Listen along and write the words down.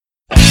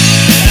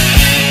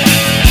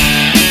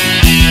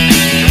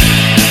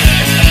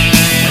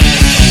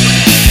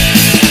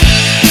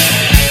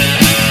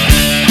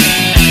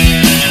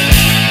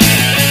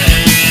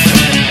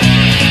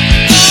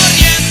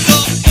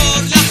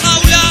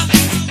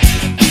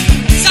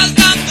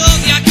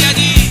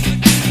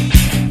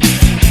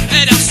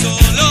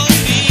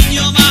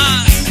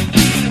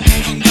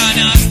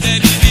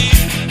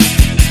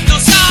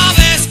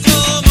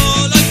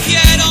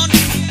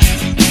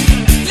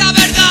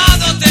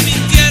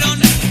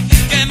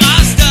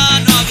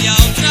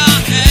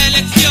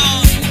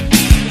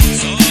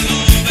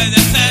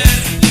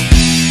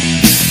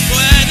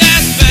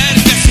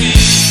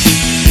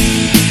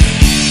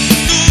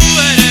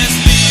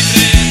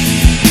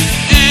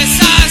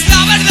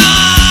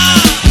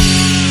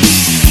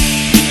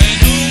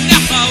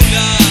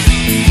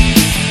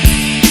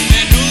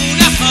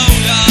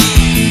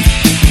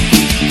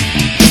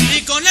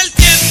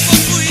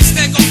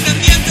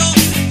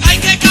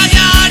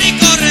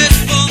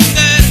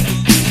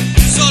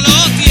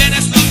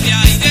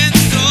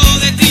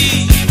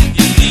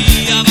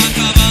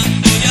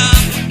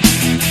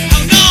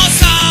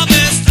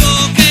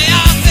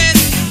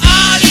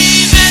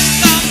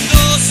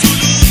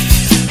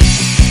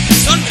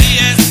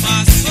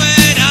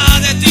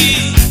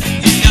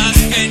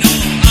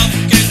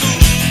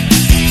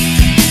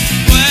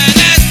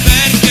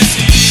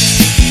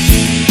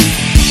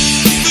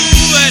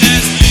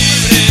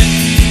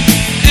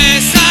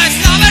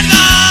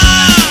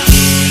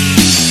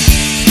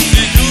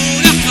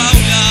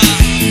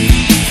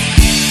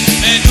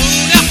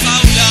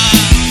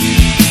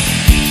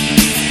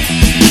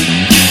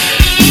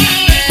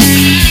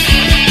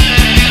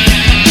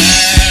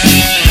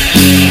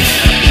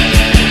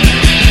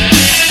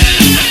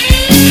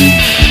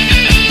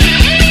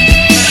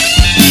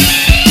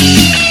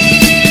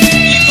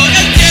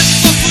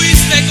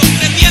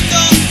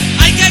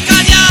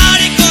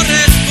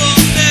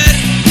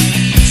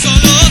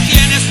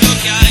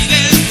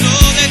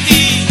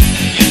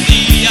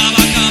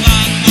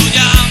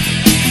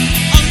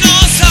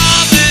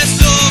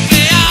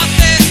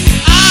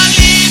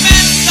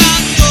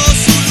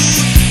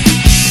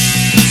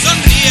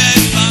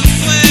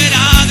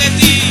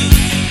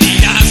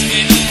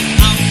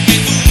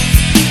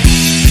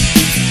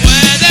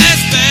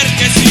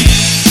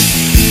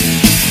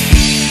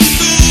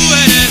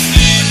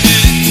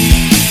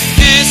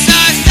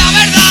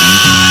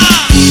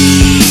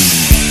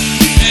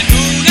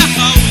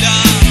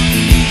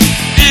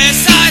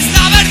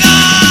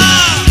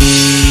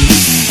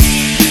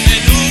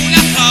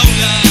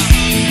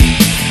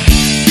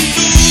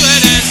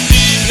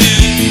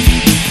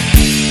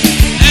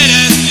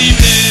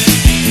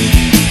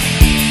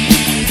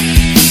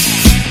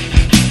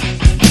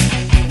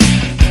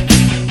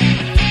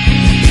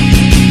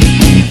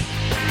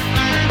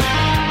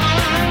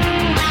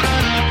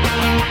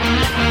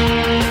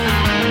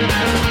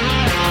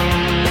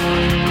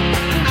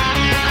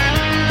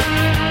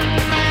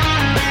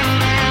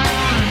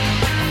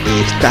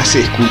Estás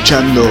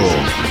escuchando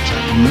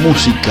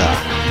música,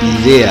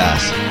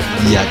 ideas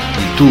y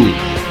actitud.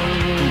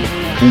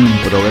 Un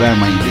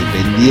programa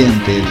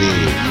independiente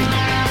de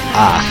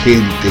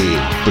Agente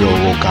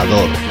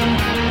Provocador.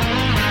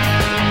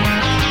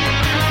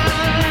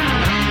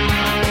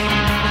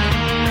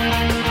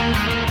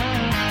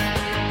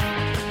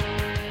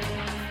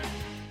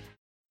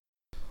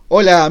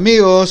 Hola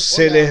amigos,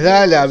 se les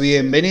da la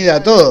bienvenida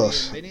a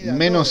todos,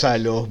 menos a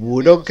los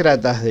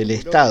burócratas del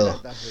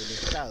Estado.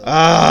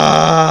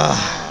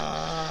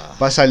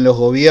 Pasan los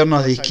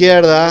gobiernos de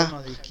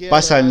izquierda,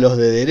 pasan los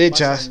de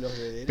derechas,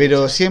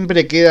 pero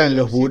siempre quedan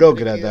los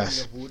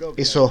burócratas,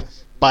 esos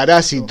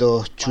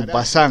parásitos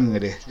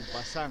chupasangre.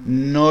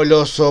 No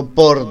los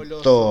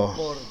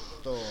soporto.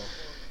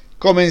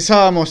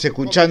 Comenzábamos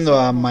escuchando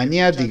a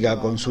Maniática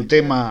con su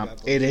tema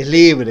Eres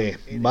Libre,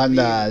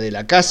 banda de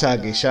la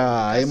casa que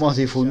ya hemos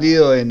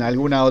difundido en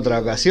alguna otra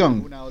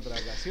ocasión.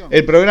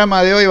 El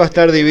programa de hoy va a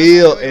estar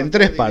dividido en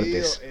 3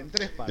 partes.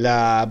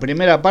 La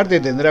primera parte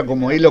tendrá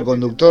como hilo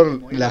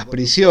conductor las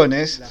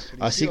prisiones,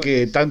 así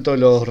que tanto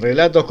los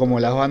relatos como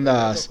las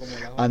bandas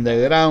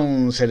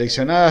underground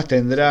seleccionadas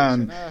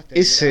tendrán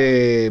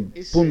ese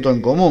punto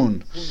en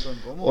común.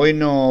 Hoy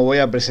no voy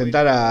a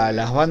presentar a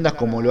las bandas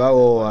como lo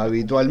hago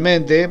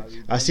habitualmente,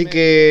 así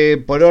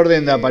que por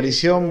orden de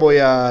aparición voy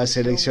a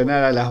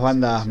seleccionar a las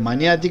bandas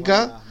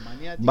Maniática,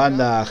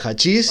 Banda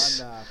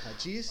Hachís,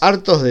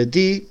 Hartos de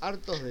Ti,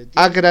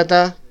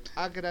 Ácrata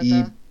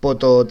y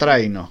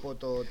Pototraino.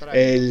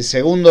 El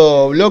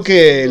segundo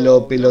bloque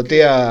lo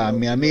pilotea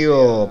mi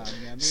amigo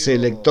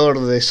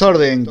Selector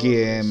Desorden,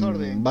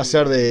 quien va a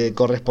ser de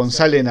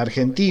corresponsal en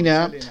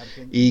Argentina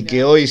y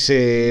que hoy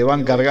se va a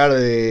encargar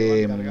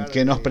de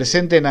que nos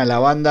presenten a la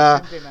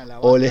banda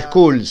All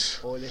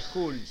Schools.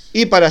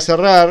 Y para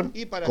cerrar,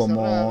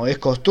 como es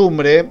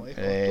costumbre,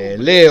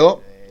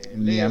 Leo,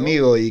 mi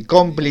amigo y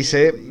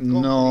cómplice,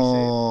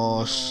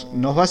 nos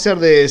va a hacer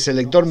de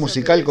selector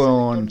musical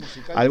con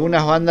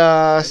algunas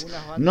bandas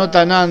no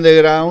tan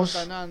undergrounds,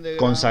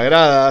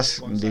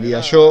 consagradas,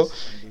 diría yo,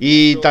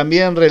 y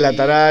también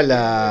relatará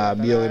la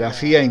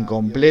biografía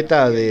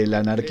incompleta del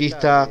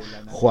anarquista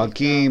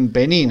Joaquín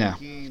Penina.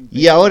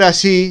 Y ahora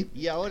sí,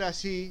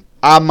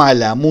 ama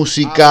la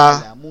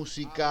música,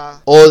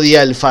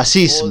 odia el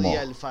fascismo.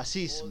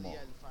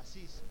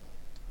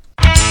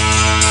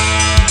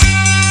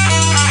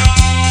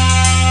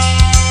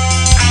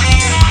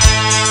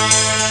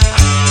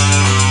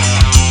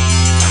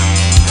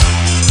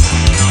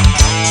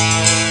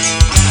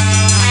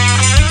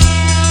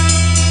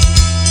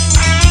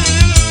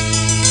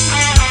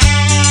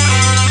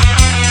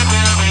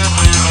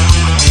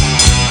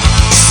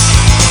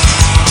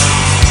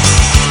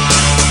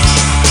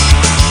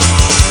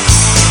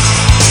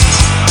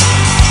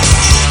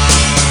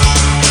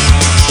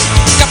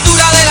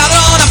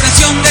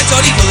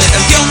 Chorizo,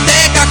 detención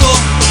de caco,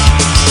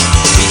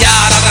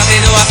 pillar al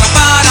ratero,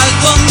 atrapar al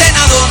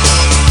condenado,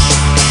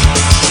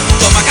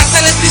 toma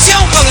cárcel en prisión,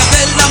 jaula,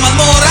 celda,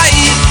 mazmorra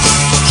y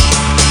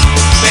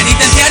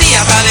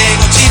penitenciaría,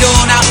 Talego,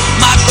 Chirona,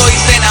 Marco y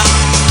Cena.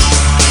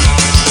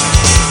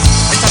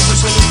 Esta es tu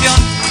solución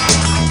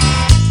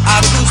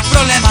a tus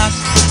problemas.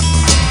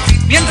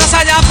 Mientras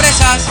haya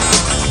presas,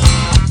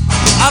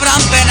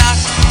 habrán penas.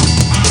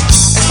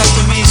 Esta es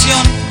tu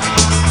misión,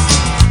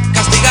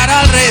 castigar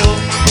al reo,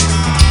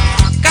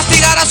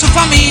 castigar a su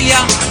familia,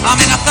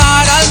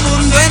 amenazar al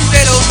mundo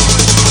entero.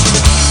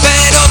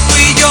 Pero tú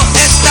y yo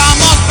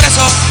estamos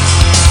presos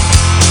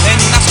en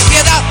una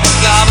sociedad de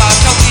esclavas,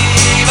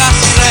 cautivas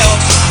y reos.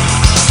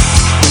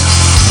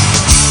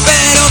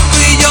 Pero tú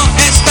y yo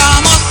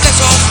estamos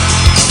presos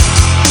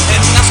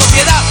en una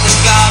sociedad de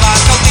esclavas,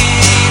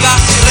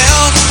 cautivas y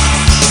reos.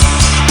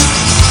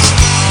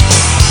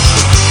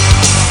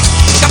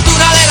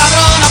 Captura de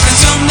ladrón,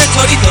 aprehensión de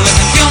chorizo,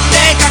 detención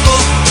de caco,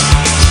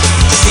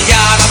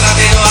 pillar al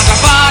ratero,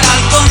 atrapar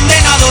al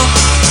condenado,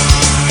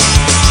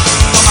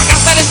 toma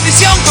cárcel en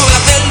prisión, cobra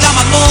celda,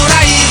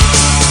 mazmorra y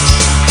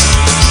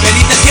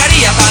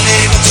penitenciaría,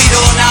 Talego,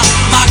 Chirona,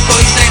 Marco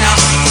y Trena.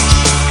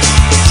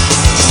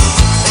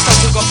 Esta es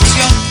tu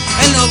confusión,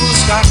 el no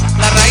buscar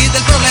la raíz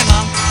del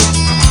problema.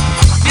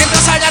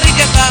 Mientras haya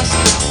riquezas,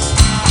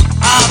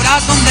 habrá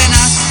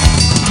condenas.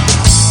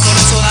 Por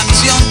eso la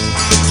misión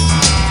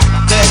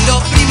del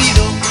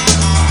oprimido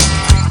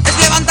es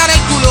levantar el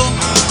culo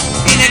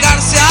y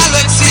negarse a lo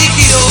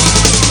exigido,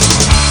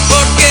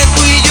 porque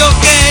tú y yo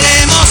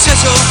queremos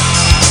eso,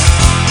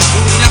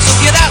 una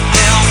sociedad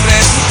de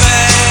hombres,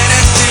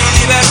 mujeres y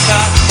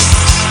libertad.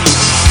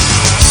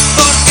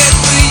 Porque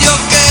tú y yo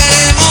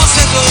queremos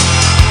eso,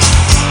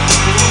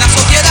 una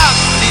sociedad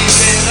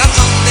libre,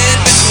 razón de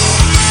peso.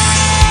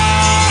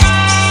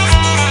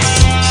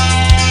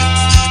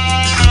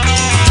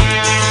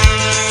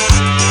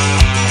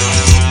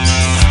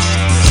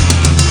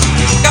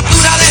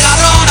 Captura de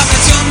ladrón,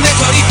 aprehensión de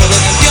chorizo,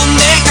 detención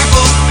de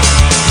caco,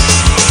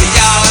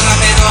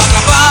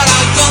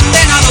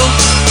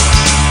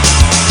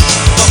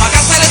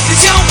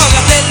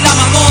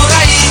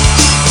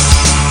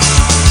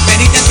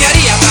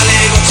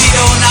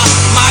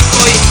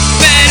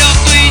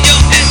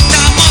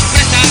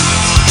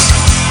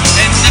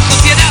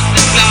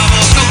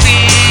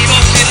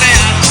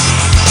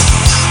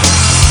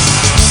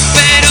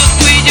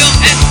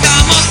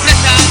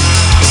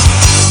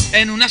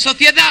 una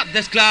sociedad de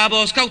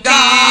esclavos cautivos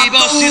y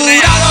Capturado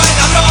reales. el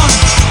ladrón,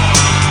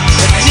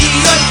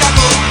 detenido el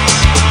capo,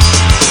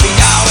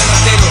 pillado el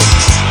ratero,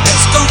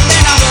 es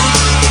condenado.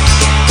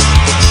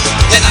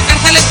 Le dan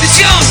cárcel en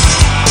prisión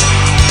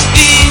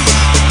y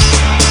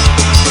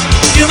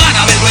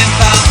humana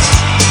vergüenza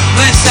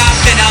no es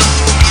ajena.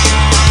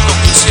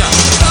 Conclusión.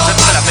 Se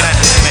puede la pena en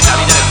el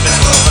metalillo del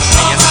peso de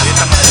personillas, la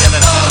dieta material de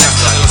la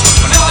estructura de los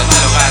componentes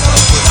del hogar,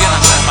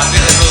 funcionan como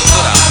matriz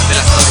reproductora de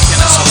las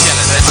condiciones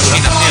sociales de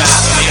marginación,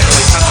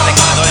 microvisando la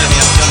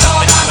eliminación de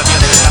aspectos de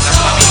vida de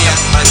las familias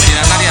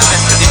destinatarias de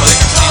este tipo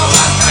de castigos,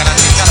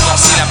 garantizando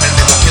así la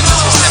perpetuación del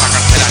sistema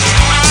carcelario.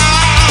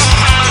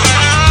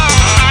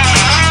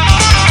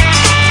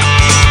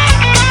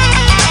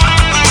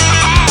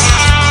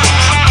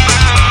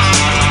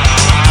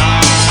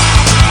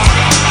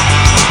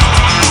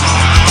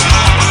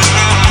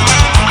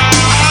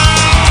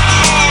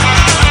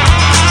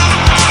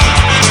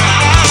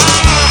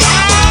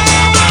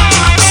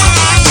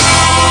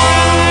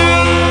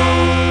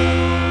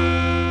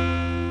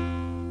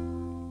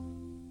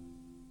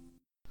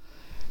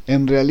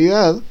 En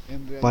realidad,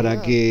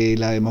 para que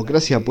la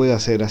democracia pueda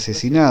ser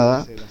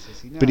asesinada,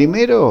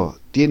 primero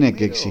tiene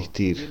que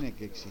existir.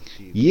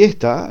 Y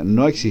esta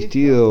no ha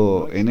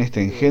existido en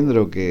este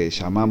engendro que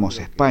llamamos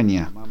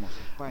España,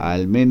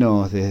 al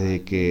menos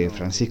desde que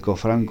Francisco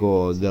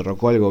Franco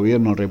derrocó al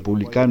gobierno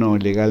republicano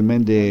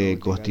legalmente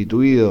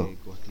constituido.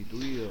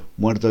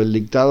 Muerto el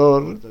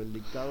dictador,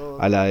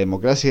 a la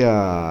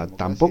democracia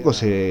tampoco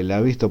se la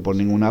ha visto por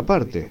ninguna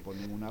parte,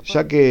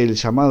 ya que el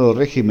llamado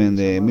régimen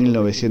de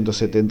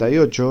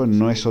 1978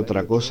 no es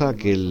otra cosa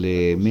que el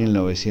de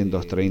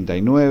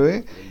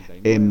 1939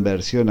 en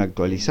versión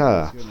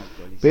actualizada,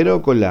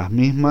 pero con las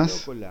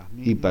mismas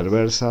y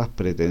perversas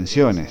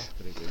pretensiones.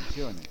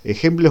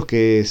 Ejemplos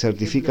que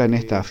certifican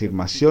esta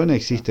afirmación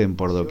existen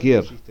por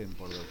doquier.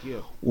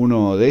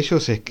 Uno de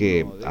ellos es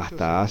que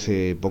hasta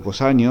hace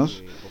pocos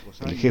años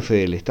el jefe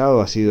del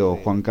Estado ha sido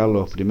Juan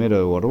Carlos I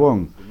de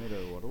Borbón,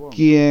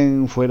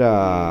 quien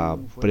fuera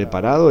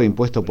preparado e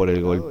impuesto por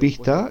el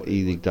golpista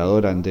y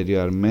dictador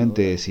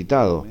anteriormente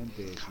citado.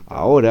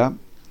 Ahora,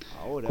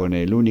 con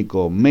el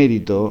único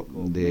mérito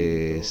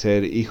de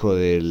ser hijo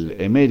del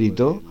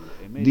emérito,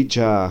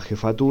 dicha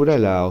jefatura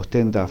la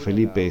ostenta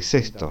Felipe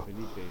VI.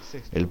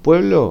 El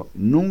pueblo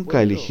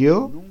nunca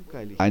eligió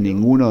a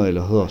ninguno de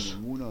los dos.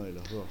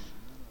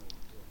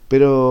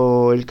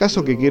 Pero el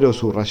caso que quiero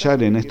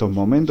subrayar en estos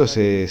momentos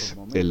es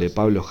el de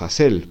Pablo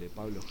Hasél.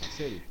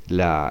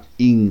 La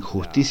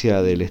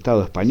injusticia del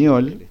Estado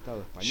español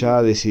ya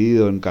ha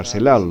decidido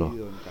encarcelarlo.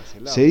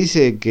 Se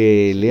dice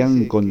que le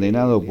han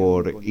condenado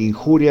por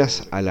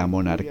injurias a la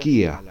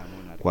monarquía,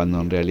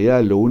 cuando en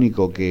realidad lo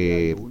único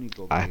que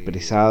ha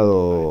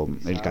expresado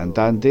el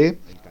cantante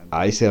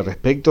a ese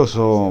respecto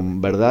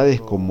son verdades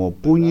como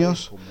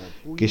puños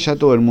que ya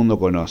todo el mundo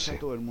conoce.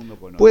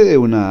 ¿Puede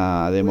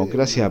una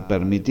democracia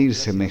permitir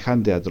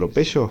semejante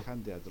atropello?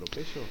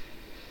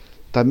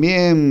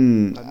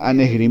 También han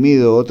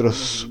esgrimido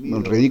otros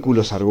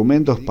ridículos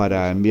argumentos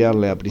para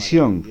enviarle a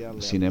prisión.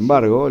 Sin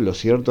embargo, lo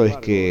cierto es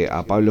que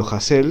a Pablo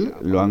Hasél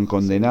lo han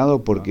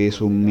condenado porque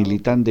es un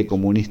militante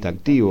comunista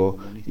activo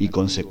y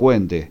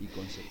consecuente,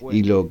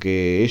 y lo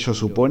que ello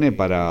supone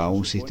para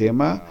un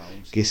sistema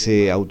que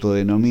se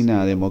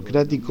autodenomina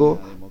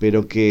democrático,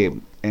 pero que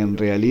en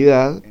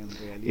realidad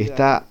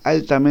está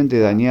altamente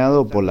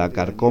dañado por la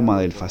carcoma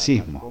del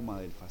fascismo.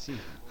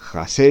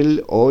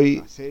 Hasél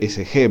hoy es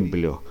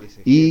ejemplo,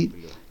 y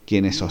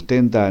quienes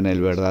ostentan el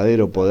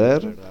verdadero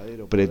poder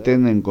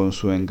pretenden con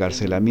su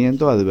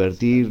encarcelamiento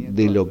advertir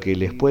de lo que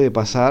les puede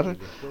pasar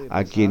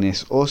a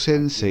quienes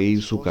osen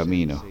seguir su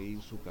camino.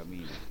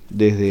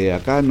 Desde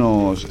acá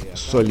nos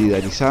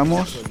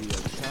solidarizamos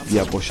y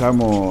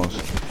apoyamos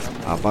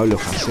a Pablo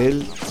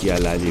Hasél y a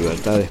la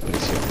libertad de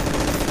expresión.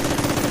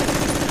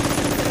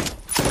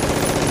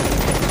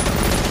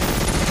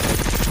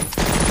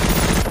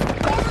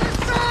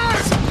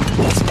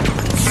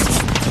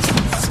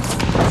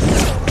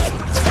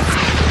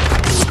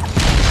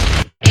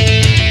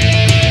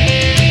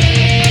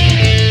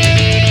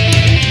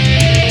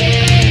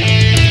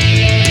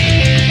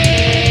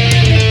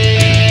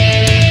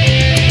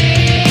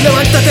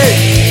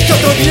 Que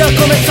otro día ha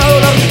comenzado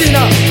la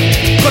rutina.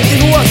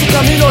 Continúa su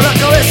camino la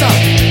cabeza,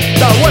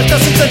 da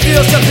vueltas sin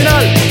sentido hacia el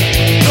final,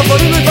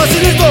 conformismo y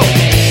facilismo.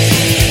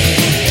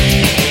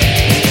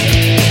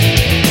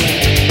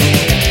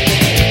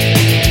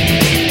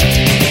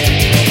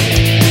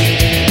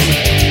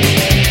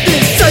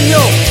 Diseño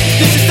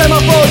de un sistema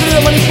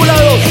podrido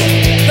manipulados,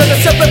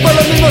 desde siempre por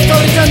los mismos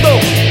fabricando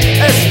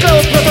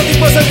esclavos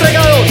prototipos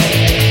entregados,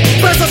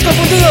 presos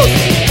confundidos.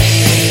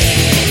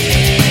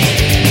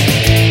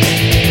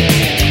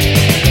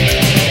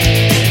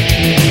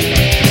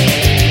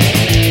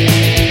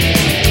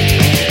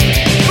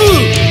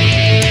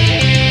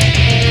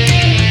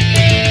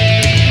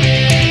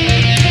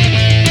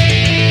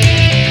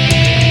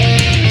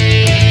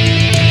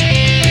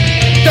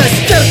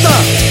 Despierta,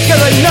 que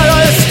no hay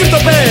nada escrito,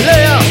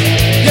 pelea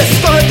y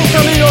escoge tu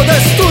camino,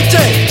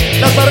 destruye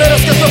las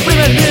barreras que te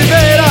oprimen,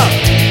 libera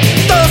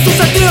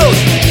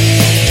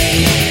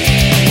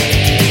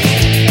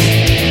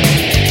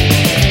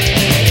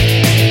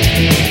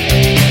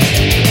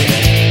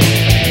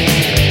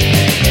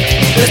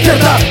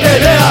despierta,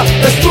 pelea,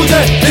 destruye,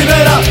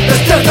 libera,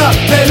 despierta,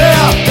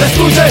 pelea,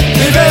 destruye,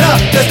 libera,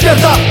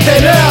 despierta,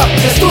 pelea,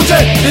 destruye,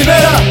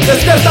 libera,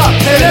 despierta,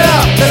 pelea,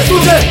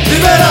 destruye,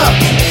 libera.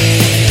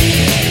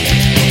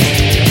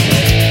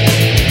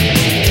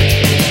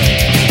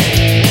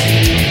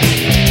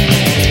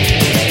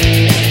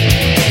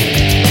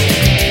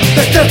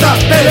 Despierta,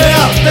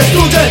 pelea,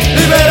 destruye,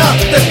 libera,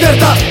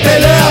 despierta,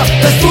 pelea,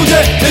 destruye,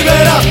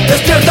 libera,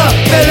 despierta,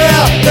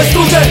 pelea,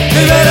 destruye,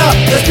 libera,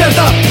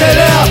 despierta,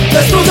 pelea,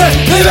 destruye,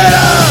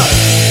 libera.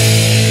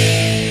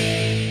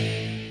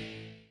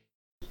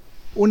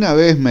 Una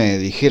vez me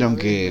dijeron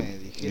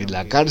que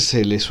la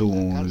cárcel es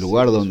un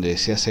lugar donde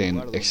se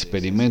hacen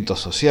experimentos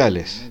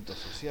sociales.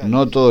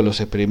 No todos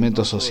los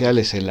experimentos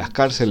sociales en las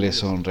cárceles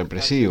son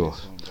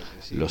represivos.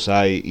 Los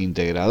hay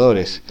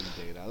integradores,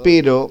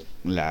 pero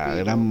la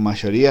gran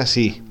mayoría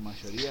sí.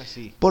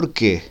 ¿Por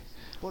qué?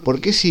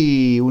 Porque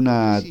si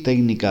una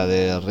técnica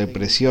de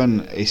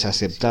represión es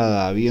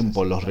aceptada bien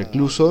por los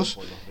reclusos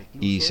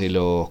y se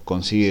los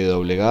consigue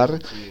doblegar,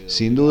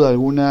 sin duda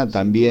alguna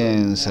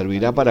también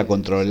servirá para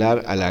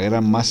controlar a la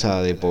gran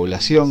masa de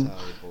población,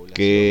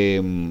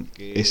 que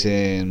es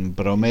en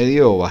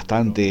promedio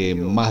bastante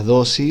más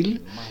dócil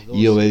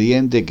y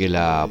obediente que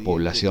la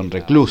población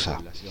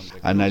reclusa.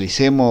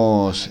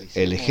 Analicemos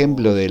el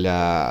ejemplo de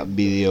la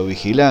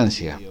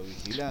videovigilancia.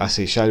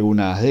 Hace ya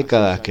algunas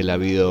décadas que la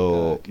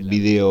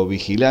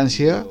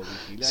videovigilancia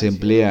se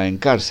emplea en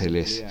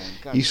cárceles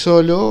y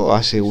solo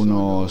hace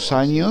unos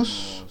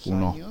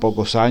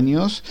pocos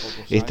años,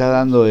 está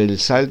dando el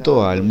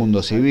salto al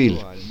mundo civil,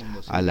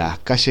 a las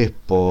calles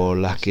por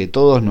las que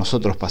todos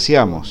nosotros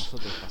paseamos.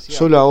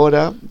 Solo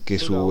ahora que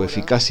su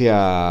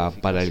eficacia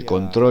para el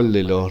control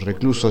de los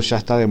reclusos ya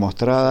está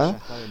demostrada,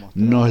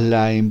 nos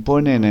la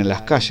imponen en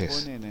las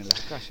calles.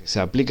 Se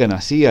aplican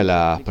así a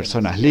las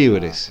personas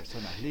libres,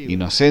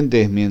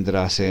 inocentes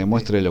mientras se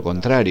demuestre lo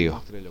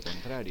contrario.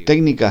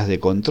 Técnicas de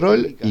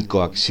control y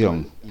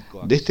coacción.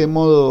 De este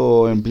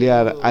modo,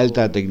 emplear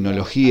alta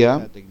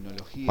tecnología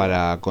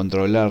para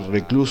controlar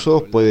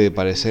reclusos puede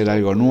parecer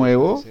algo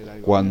nuevo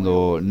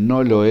cuando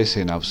no lo es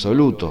en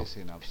absoluto.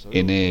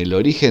 En el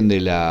origen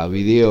de la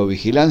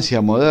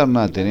videovigilancia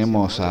moderna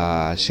tenemos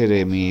a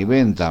Jeremy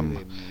Bentham,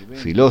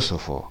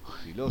 filósofo,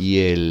 y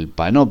el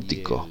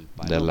panóptico,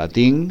 del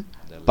latín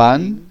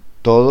pan,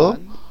 todo,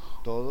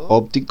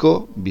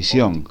 óptico,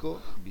 visión,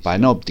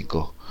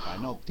 panóptico,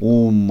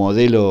 un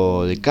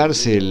modelo de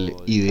cárcel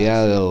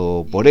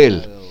ideado por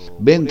él.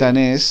 Bentham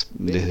es,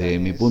 desde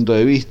mi punto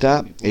de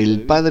vista,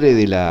 el padre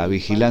de la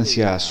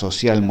vigilancia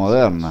social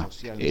moderna.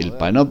 El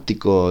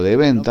panóptico de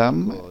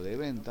Bentham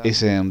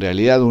es en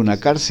realidad una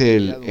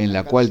cárcel en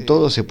la cual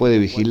todo se puede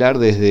vigilar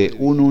desde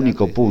un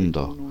único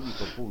punto,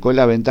 con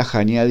la ventaja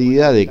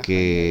añadida de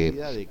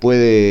que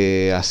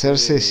puede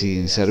hacerse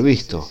sin ser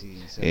visto.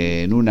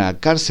 En una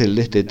cárcel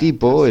de este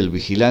tipo, el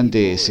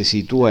vigilante se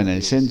sitúa en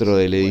el centro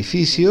del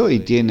edificio y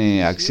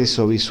tiene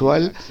acceso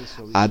visual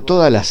a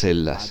todas las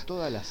celdas,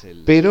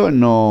 pero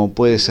no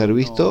puede ser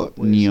visto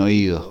ni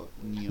oído.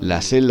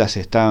 Las celdas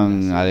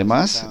están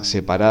además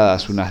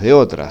separadas unas de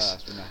otras.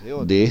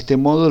 De este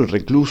modo, el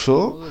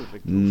recluso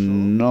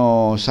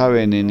no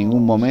sabe en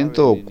ningún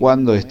momento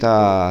cuándo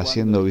está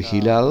siendo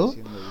vigilado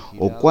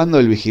o cuando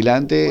el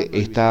vigilante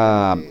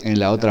está en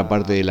la otra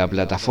parte de la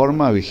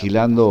plataforma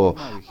vigilando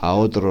a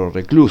otro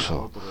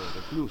recluso.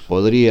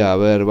 Podría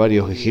haber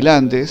varios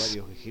vigilantes,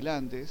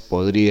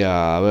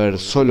 podría haber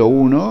solo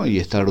uno y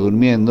estar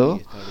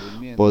durmiendo,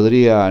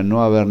 podría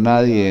no haber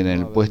nadie en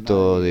el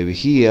puesto de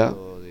vigía.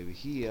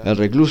 El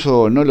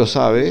recluso no lo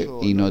sabe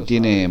y no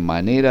tiene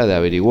manera de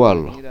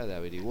averiguarlo.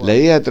 La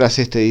idea tras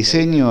este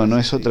diseño no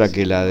es otra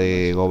que la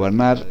de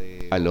gobernar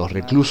a los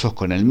reclusos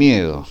con el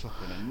miedo.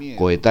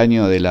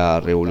 Coetáneo de la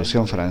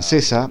Revolución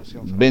Francesa,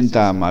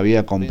 Bentham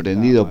había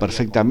comprendido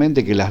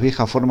perfectamente que las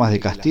viejas formas de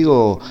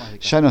castigo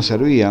ya no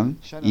servían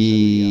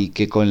y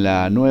que con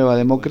la nueva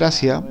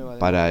democracia,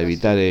 para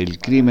evitar el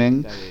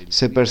crimen,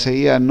 se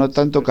perseguía no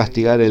tanto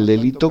castigar el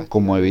delito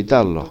como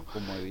evitarlo.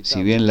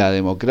 Si bien la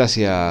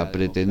democracia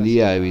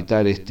pretendía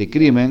evitar este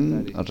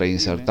crimen,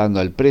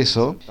 reinsertando al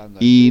preso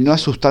y no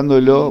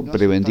asustándolo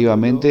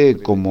preventivamente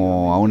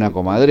como a una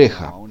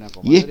comadreja.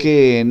 Y es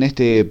que en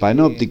este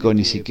panóptico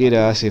ni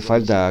siquiera hace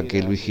falta que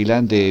el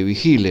vigilante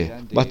vigile,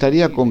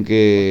 bastaría con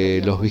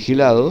que los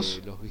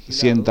vigilados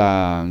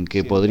sientan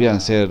que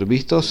podrían ser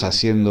vistos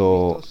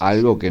haciendo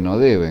algo que no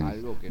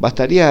deben.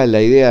 Bastaría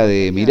la idea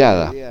de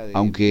mirada,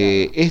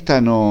 aunque ésta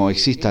no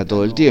exista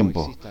todo el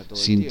tiempo,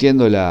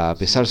 sintiéndola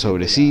pesar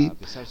sobre sí,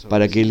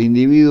 para que el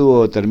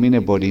individuo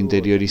termine por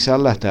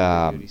interiorizarla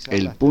hasta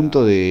el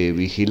punto de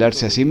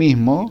vigilarse a sí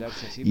mismo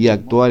y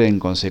actuar en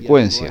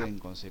consecuencia.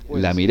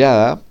 La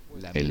mirada,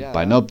 el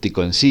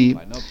panóptico en sí,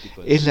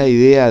 es la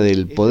idea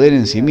del poder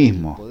en sí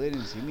mismo,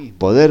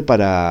 poder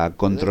para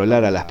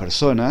controlar a las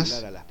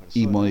personas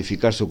y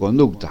modificar su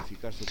conducta.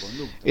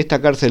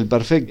 Esta cárcel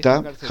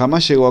perfecta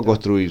jamás llegó a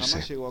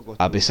construirse,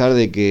 a pesar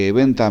de que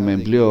Bentham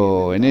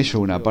empleó en ello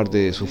una parte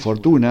de su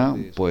fortuna,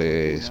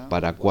 pues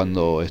para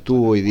cuando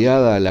estuvo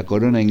ideada la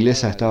corona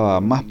inglesa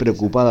estaba más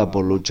preocupada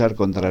por luchar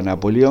contra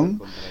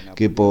Napoleón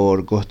que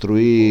por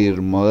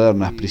construir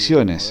modernas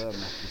prisiones.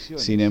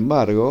 Sin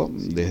embargo,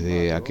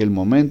 desde aquel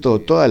momento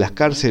todas las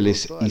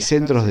cárceles y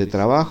centros de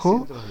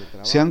trabajo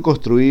se han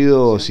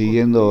construido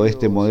siguiendo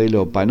este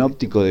modelo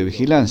panóptico de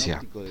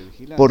vigilancia.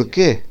 ¿Por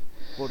qué?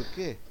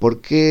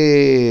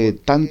 Porque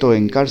tanto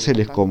en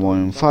cárceles como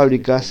en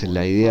fábricas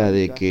la idea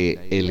de que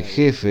el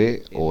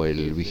jefe o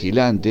el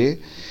vigilante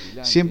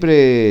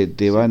siempre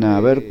te van a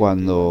ver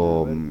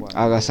cuando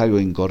hagas algo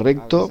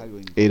incorrecto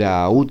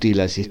era útil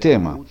al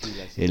sistema.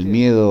 El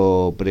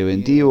miedo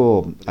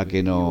preventivo a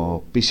que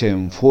nos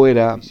pillen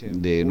fuera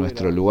de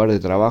nuestro lugar de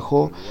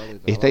trabajo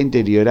está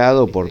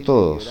interiorado por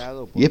todos.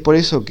 Y es por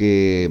eso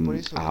que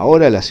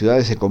ahora las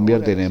ciudades se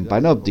convierten en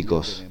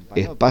panópticos,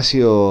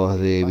 espacios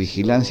de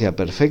vigilancia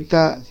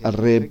perfecta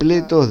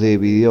repletos de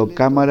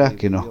videocámaras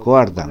que nos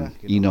coartan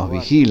y nos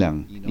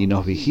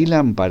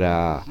vigilan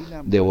para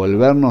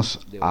devolvernos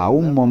a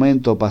un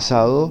momento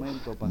pasado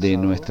de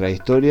nuestra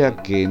historia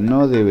que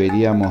no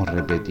deberíamos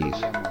repetir.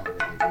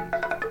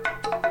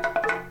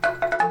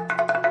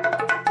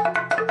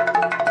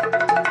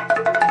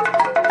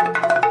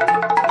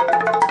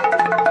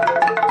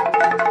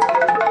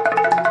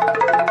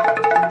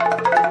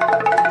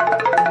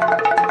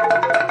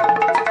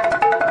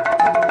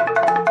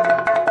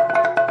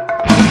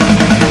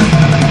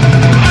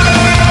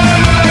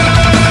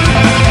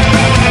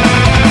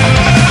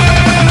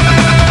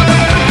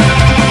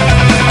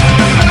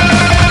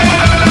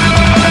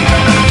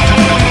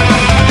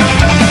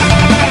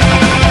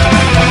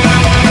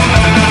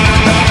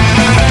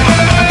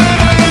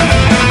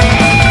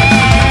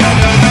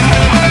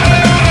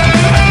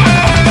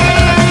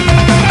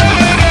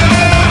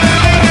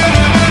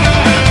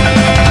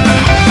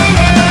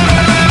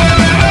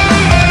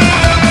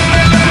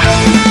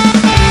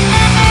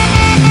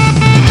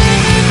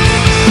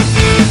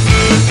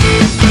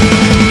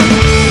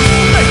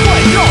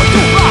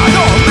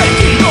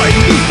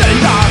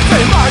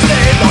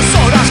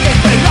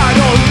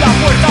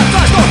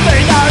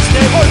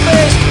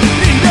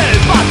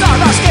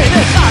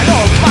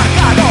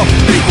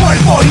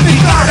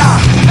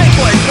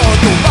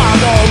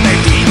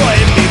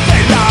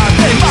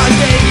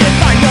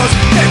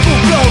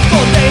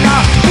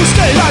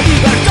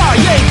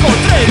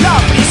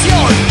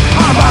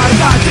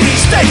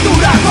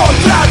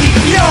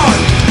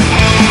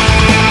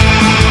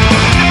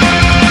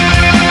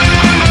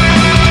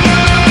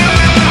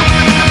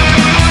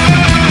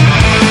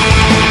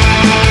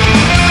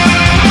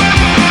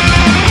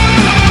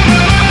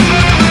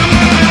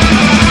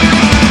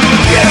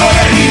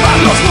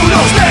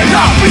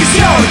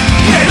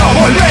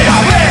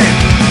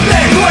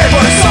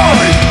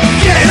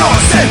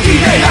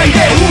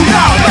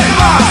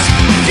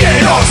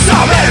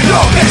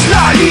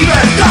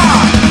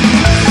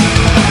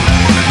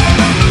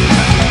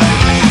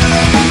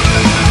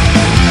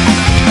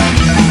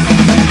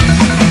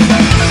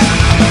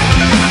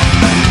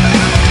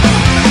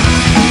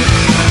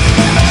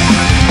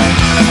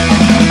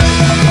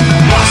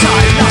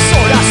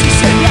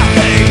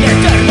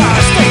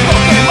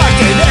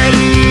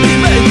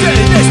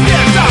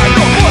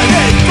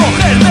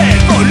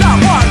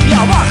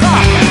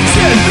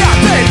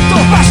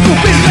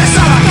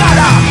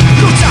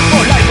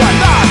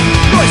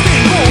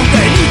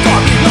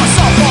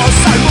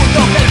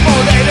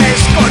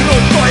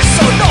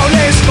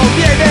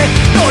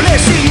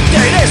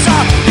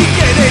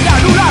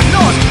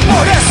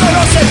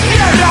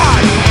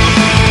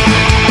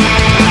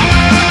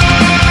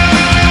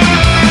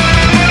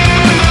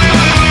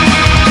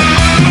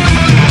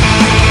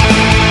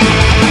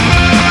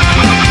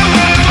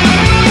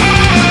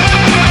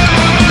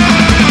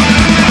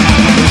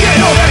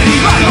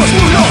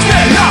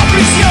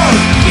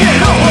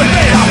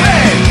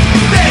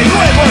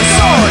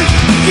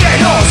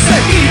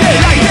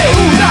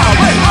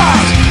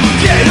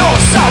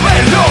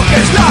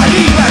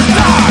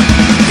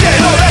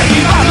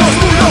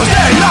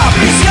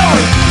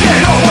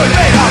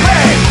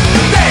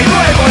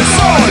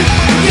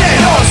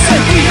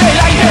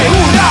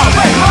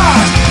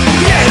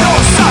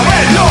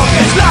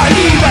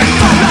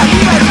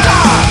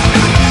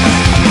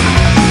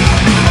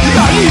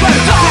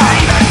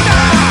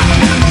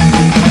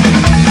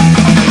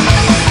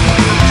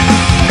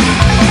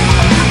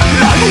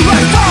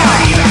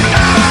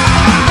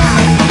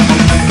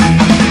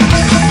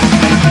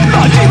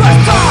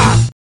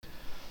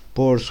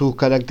 Por sus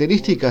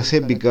características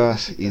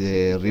épicas y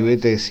de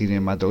ribetes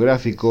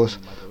cinematográficos,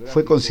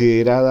 fue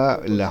considerada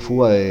la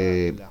fuga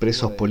de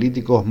presos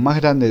políticos más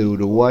grande de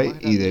Uruguay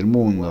y del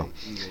mundo,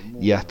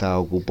 y hasta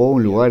ocupó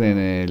un lugar en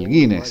el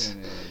Guinness.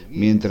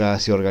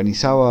 Mientras se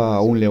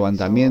organizaba un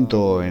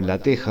levantamiento en La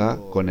Teja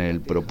con el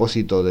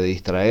propósito de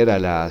distraer a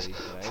las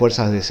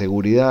fuerzas de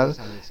seguridad,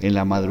 en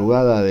la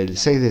madrugada del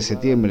 6 de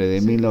septiembre de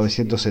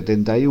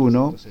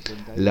 1971,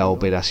 la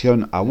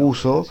Operación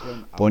Abuso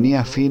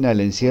ponía fin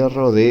al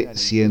encierro de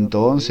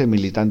 111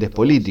 militantes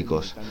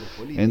políticos,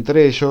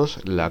 entre ellos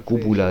la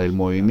cúpula del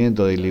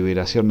Movimiento de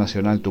Liberación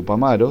Nacional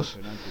Tupamaros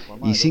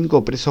y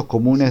 5 presos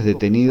comunes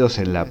detenidos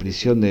en la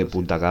prisión de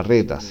Punta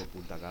Carretas.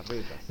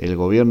 El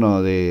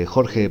gobierno de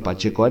Jorge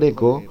Pacheco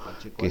Areco,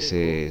 que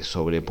se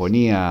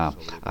sobreponía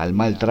al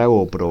mal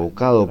trago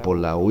provocado por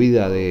la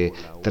huida de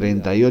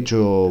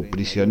 38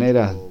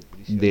 prisioneras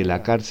de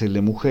la cárcel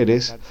de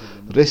mujeres,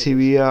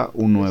 recibía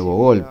un nuevo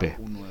golpe.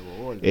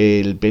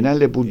 El penal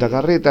de Punta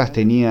Carretas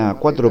tenía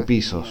 4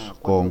 pisos,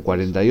 con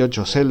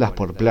 48 celdas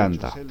por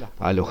planta.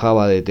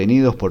 Alojaba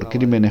detenidos por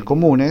crímenes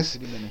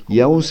comunes y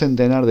a un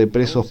centenar de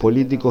presos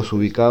políticos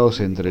ubicados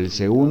entre el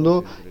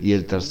segundo y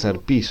el tercer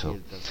piso.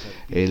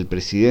 El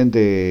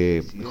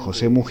presidente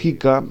José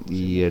Mujica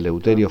y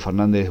Eleuterio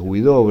Fernández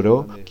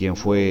Huidobro, quien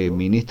fue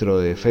ministro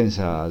de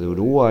Defensa de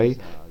Uruguay,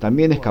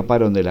 también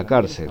escaparon de la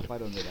cárcel.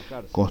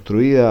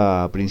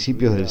 Construida a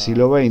principios del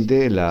siglo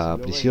XX, la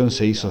prisión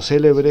se hizo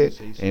célebre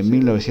en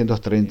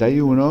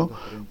 1931,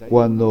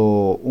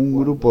 cuando un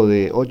grupo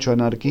de 8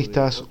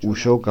 anarquistas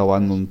huyó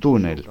cavando un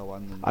túnel.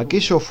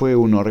 Aquello fue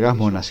un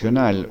orgasmo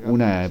nacional,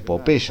 una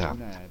epopeya.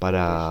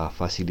 Para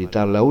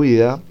facilitar la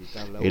huida,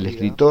 el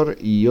escritor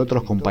y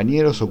otros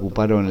compañeros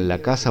ocuparon la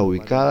casa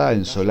ubicada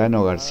en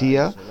Solano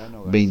García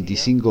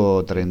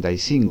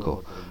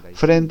 2535,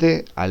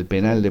 frente al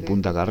penal de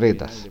Punta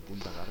Carretas.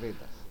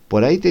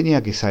 Por ahí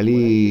tenía que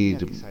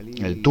salir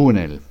el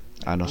túnel.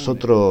 A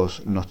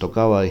nosotros nos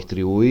tocaba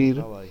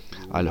distribuir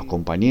a los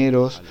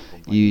compañeros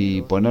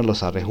y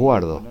ponerlos a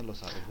resguardo.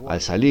 Al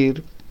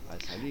salir,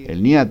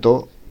 el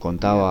niato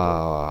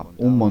contaba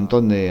un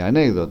montón de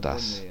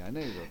anécdotas.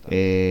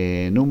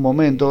 En un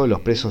momento los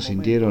presos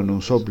sintieron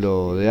un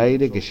soplo de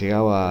aire que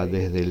llegaba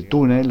desde el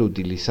túnel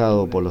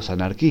utilizado por los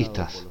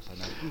anarquistas.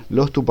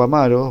 Los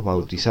tupamaros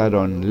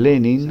bautizaron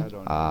Lenin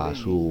a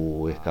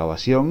su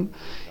excavación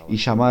y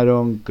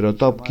llamaron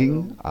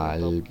Kropotkin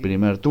al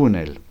primer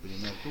túnel,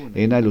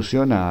 en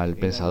alusión al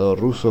pensador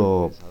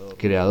ruso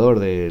creador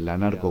del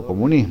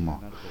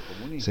anarcocomunismo.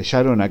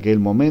 Sellaron aquel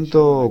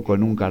momento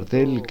con un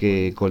cartel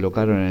que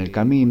colocaron en el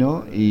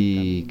camino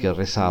y que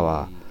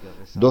rezaba: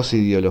 2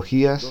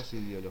 ideologías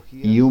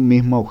y un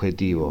mismo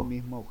objetivo,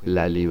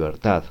 la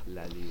libertad.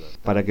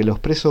 Para que los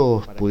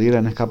presos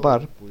pudieran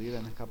escapar,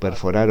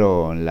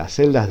 perforaron las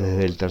celdas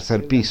desde el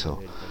tercer piso.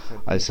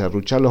 Al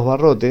serruchar los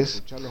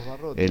barrotes,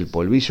 el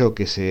polvillo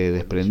que se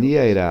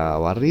desprendía era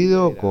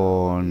barrido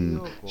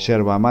con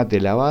yerba mate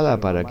lavada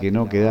para que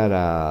no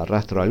quedara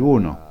rastro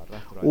alguno.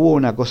 Hubo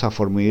una cosa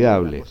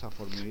formidable.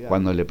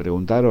 Cuando le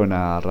preguntaron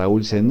a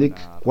Raúl Sendic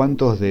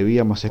cuántos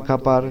debíamos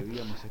escapar,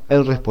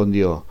 él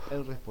respondió: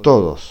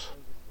 todos.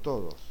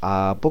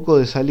 A poco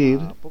de salir,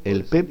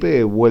 el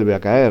Pepe vuelve a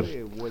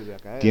caer.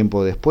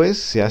 Tiempo después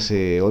se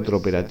hace otro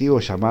operativo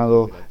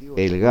llamado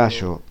El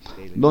Gallo,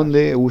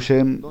 donde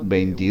huyen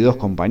 22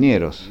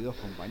 compañeros.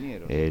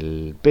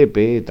 El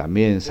Pepe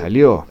también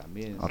salió,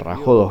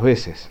 rajó 2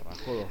 veces.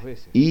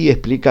 Y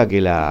explica que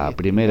la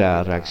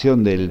primera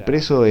reacción del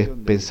preso es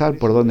pensar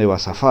por dónde va a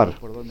zafar.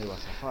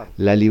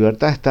 La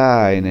libertad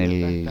está en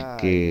el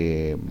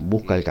que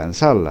busca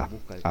alcanzarla,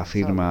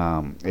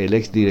 afirma el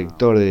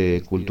exdirector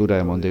de Cultura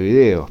de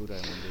Montevideo.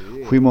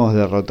 Fuimos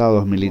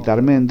derrotados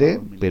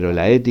militarmente, pero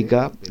la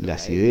ética,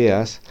 las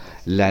ideas,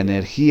 la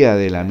energía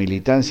de la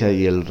militancia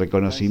y el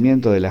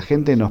reconocimiento de la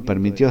gente nos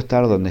permitió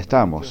estar donde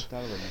estamos,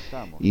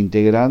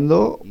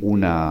 integrando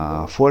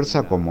una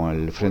fuerza como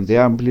el Frente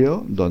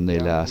Amplio, donde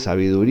la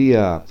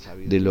sabiduría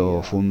de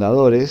los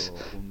fundadores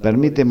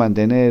permite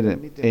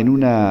mantener en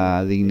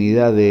una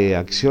dignidad de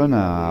acción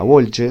a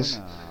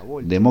bolches,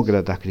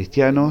 demócratas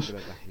cristianos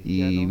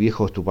y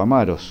viejos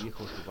tupamaros.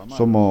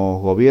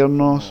 Somos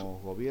gobiernos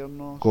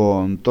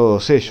con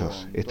todos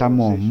ellos,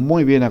 estamos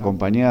muy bien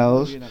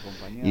acompañados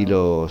y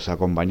los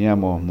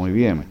acompañamos muy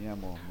bien.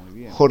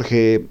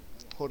 Jorge,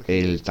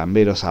 el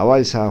tambero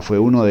Zabalza, fue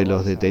uno de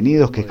los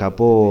detenidos que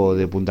escapó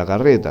de Punta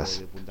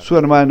Carretas. Su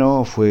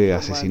hermano fue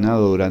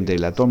asesinado durante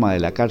la toma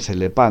de la cárcel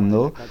de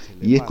Pando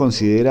y es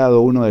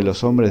considerado uno de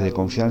los hombres de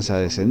confianza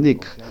de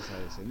Sendic.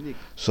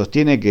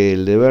 Sostiene que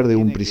el deber de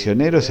un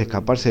prisionero es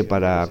escaparse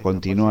para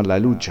continuar la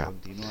lucha.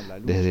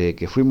 Desde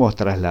que fuimos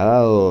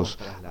trasladados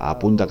a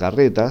Punta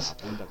Carretas,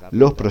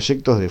 los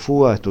proyectos de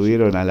fuga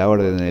estuvieron a la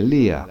orden del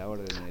día,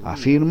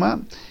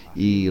 afirma,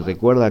 y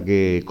recuerda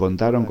que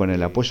contaron con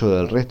el apoyo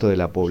del resto de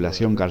la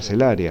población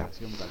carcelaria.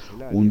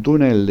 Un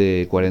túnel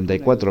de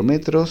 44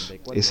 metros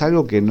es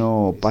algo que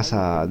no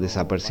pasa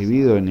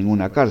desapercibido en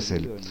ninguna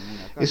cárcel.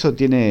 Eso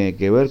tiene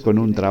que ver con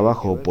un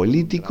trabajo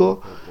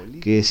político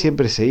que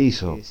siempre se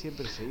hizo.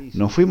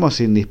 Nos fuimos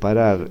sin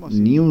disparar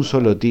ni un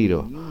solo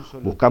tiro.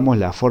 Buscamos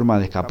la forma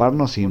de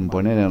escaparnos sin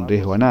poner en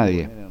riesgo a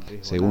nadie.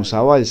 Según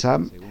Zabalza,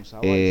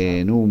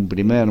 en un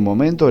primer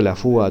momento la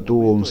fuga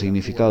tuvo un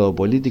significado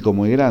político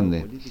muy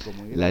grande,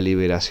 la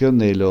liberación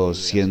de los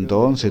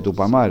 111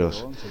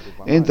 tupamaros,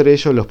 entre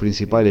ellos los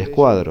principales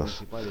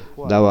cuadros.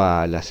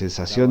 Daba la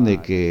sensación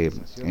de que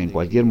en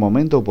cualquier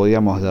momento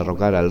podíamos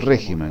derrocar al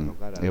régimen,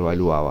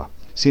 evaluaba.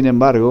 Sin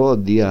embargo,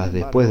 días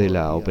después de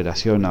la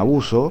Operación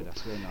Abuso,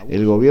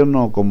 el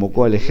gobierno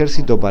convocó al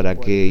ejército para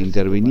que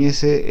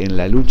interviniese en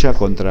la lucha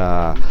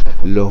contra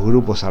los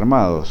grupos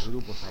armados.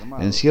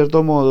 En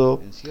cierto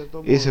modo,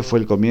 ese fue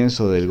el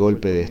comienzo del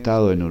golpe de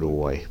Estado en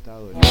Uruguay.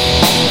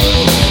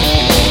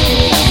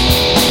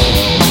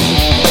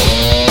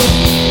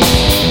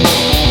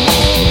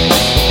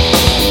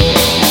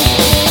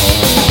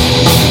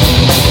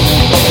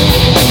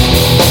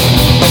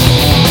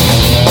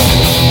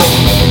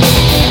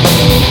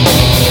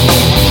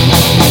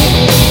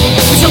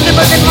 Prisión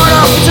de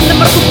Moro, prisión de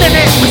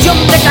Martutene, prisión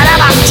de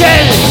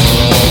Carabanchel.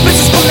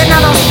 Presos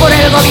condenados por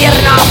el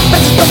gobierno,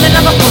 presos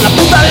condenados por la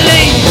puta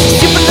ley.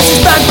 Siempre les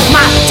están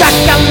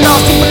machacando,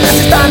 siempre les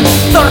están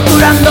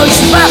torturando. Y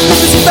si vas,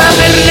 necesitas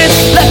verles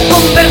la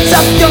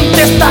conversación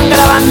te están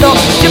grabando.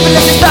 Siempre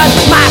les están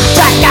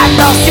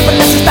machacando, siempre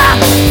les están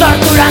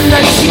torturando.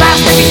 Y si vas,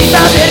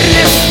 necesitas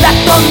verles la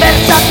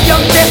conversación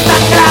te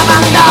están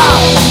grabando.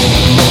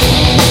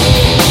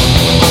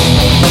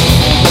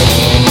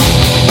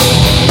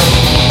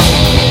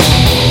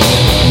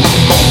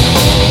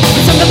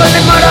 Prisión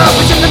de Moro,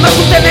 prisión de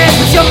Martutene,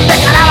 prisión de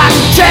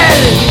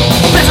Carabanchel.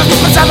 Presos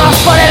dispersados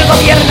por el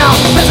gobierno,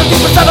 presos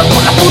dispersados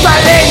por la puta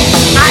ley.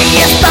 Ahí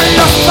están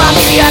los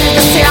familiares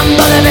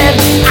deseando de ver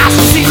a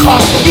sus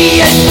hijos.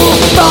 Y el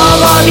puto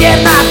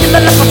gobierno haciendo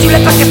lo posible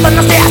para que esto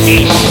no sea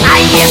así.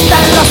 Ahí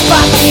están los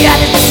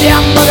familiares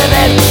deseando de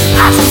ver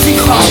a sus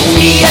hijos.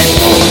 Y el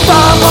puto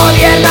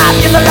gobierno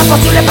haciendo lo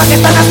posible para que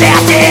esto no sea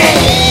así.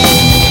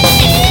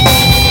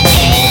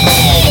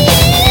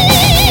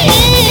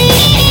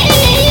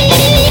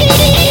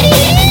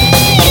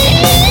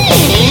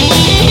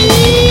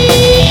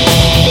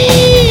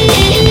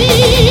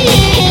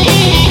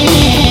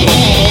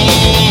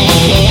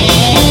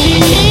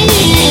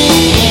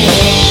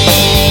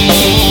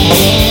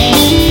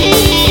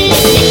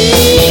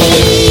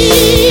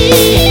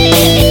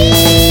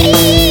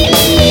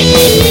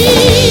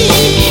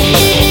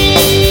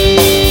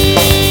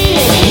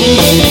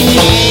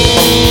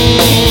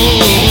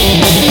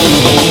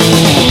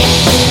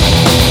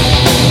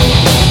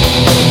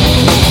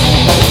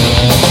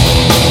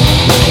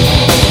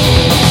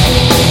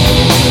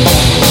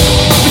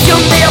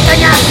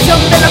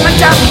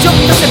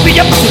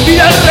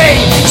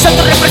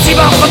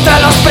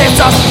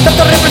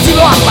 Tanto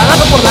represivo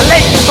amparado por la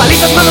ley.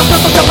 Palizas, malos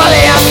tratos,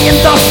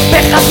 apaleamientos,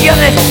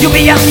 vejaciones y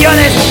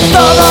humillaciones.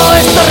 Todo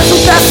esto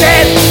resulta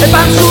ser el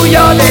pan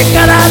suyo de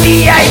cada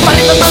día. Y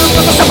palizas, malos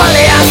tratos,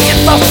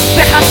 apaleamientos,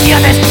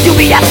 vejaciones y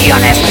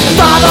humillaciones.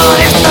 Todo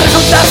esto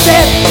resulta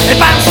ser el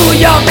pan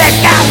suyo de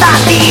cada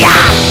día.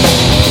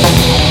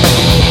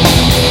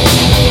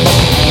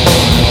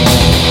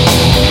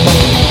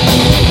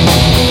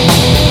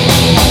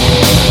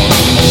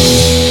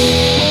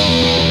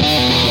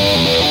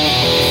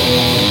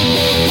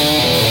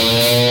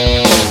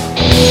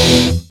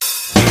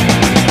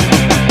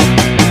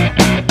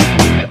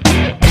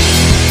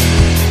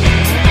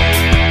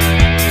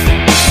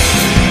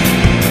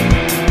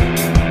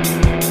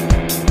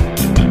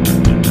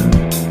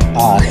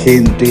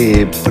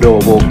 Agente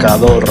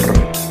provocador,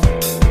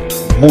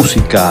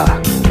 música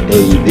e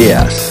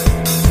ideas.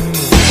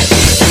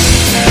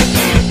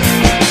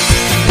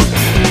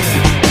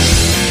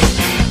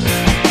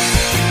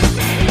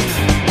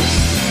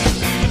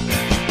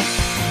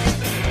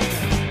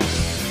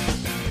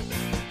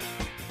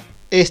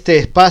 Este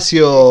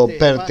espacio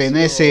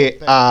pertenece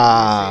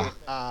a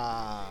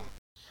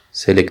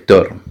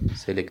Selector,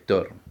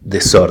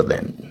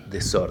 desorden.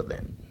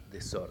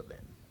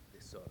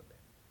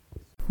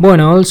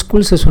 Bueno, Old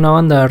Schools es una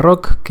banda de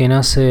rock que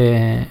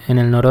nace en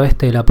el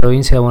noroeste de la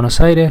provincia de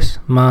Buenos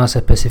Aires, más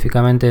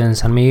específicamente en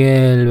San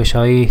Miguel,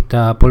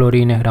 Bellavista,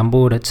 Polvorines,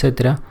 Granbur,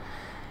 etc.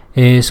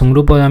 Es un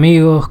grupo de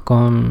amigos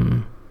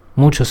con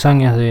muchos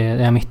años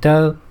de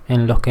amistad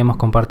en los que hemos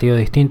compartido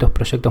distintos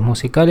proyectos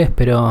musicales,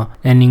 pero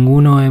en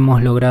ninguno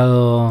hemos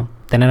logrado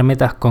tener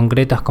metas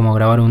concretas como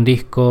grabar un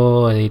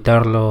disco,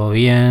 editarlo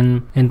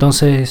bien.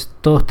 Entonces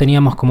todos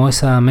teníamos como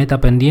esa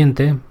meta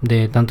pendiente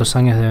de tantos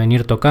años de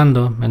venir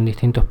tocando en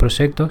distintos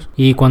proyectos,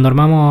 y cuando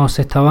armamos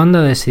esta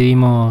banda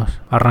decidimos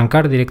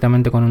arrancar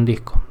directamente con un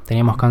disco.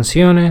 Teníamos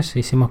canciones,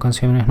 hicimos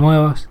canciones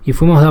nuevas y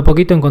fuimos de a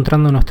poquito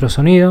encontrando nuestro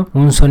sonido,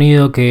 un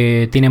sonido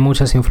que tiene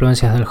muchas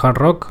influencias del hard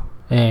rock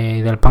y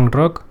del punk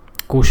rock,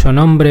 cuyo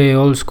nombre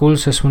Old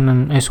Schools es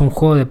un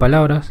juego de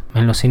palabras.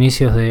 En los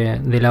inicios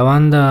de la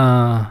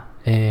banda,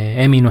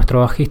 Emi, nuestro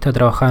bajista,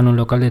 trabajaba en un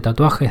local de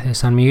tatuajes de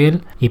San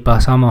Miguel y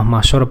pasamos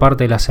mayor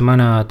parte de la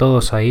semana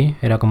todos ahí.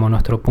 Era como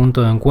nuestro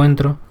punto de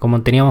encuentro.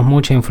 Como teníamos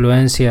mucha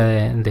influencia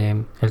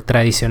de el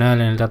tradicional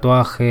en el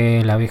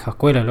tatuaje, la vieja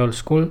escuela, el old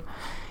school,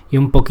 y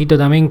un poquito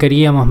también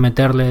queríamos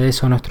meterle de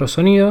eso a nuestro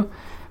sonido,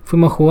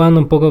 fuimos jugando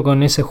un poco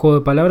con ese juego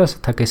de palabras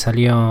hasta que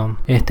salió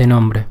este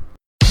nombre.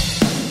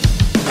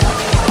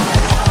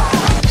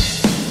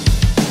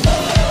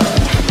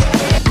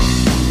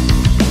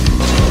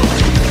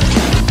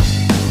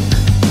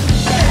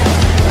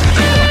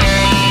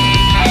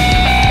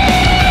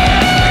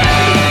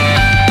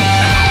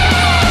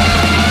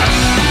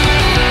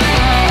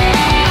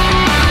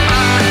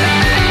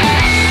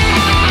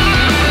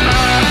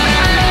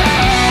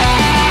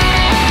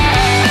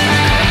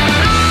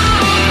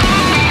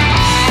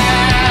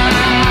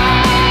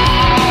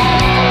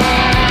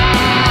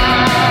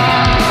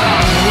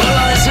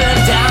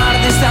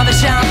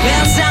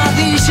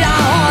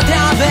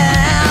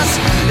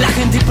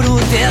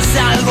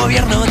 El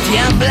gobierno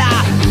tiembla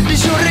y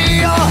yo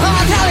río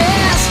otra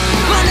vez.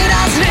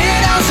 Banderas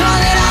negras,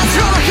 banderas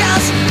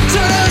rojas,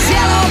 sobre el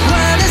cielo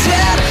puedes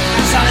ver.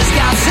 No sabes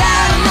qué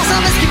hacer, no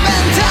sabes qué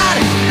inventar.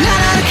 La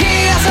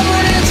anarquía se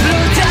puede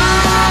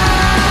explotar.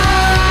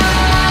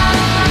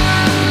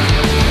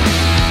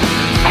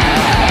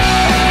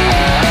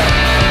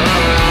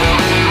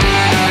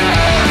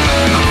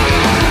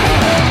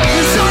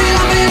 Soy el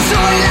hambre,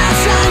 soy la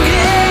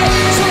sangre,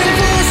 soy el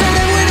fuego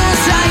de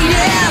Buenos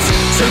Aires.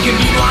 Soy quien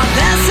vino a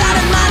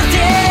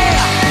desarmarte.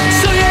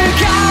 Soy el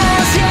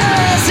caos y el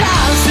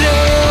desastre.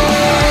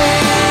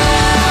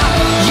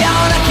 ¿Y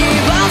ahora qué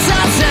vas a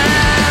hacer?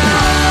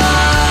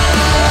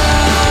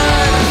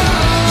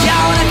 ¿Y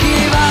ahora qué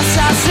vas a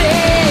hacer?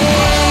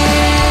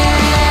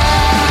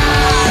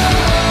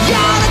 ¿Y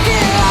ahora qué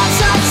vas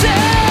a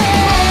hacer?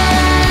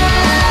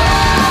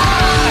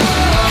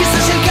 Que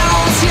estás el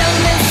caos y el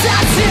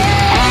desastre.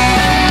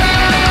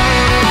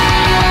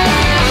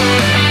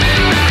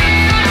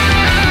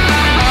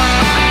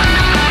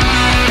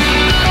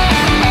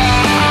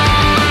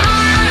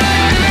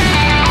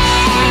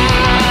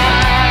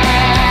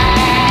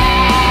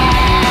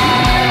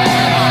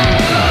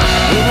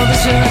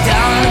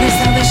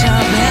 Esta bella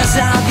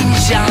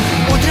pesadilla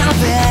otra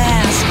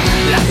vez.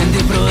 La gente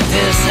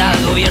protesta,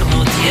 el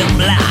gobierno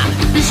tiembla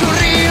y yo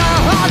río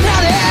otra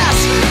vez.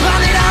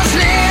 Banderas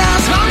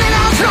negras,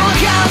 banderas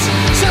rojas,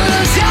 sobre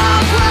el cielo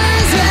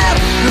puedes ver.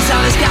 No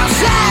sabes qué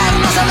hacer,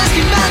 no sabes qué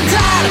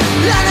inventar.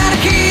 La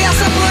anarquía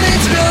se puede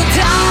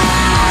explotar.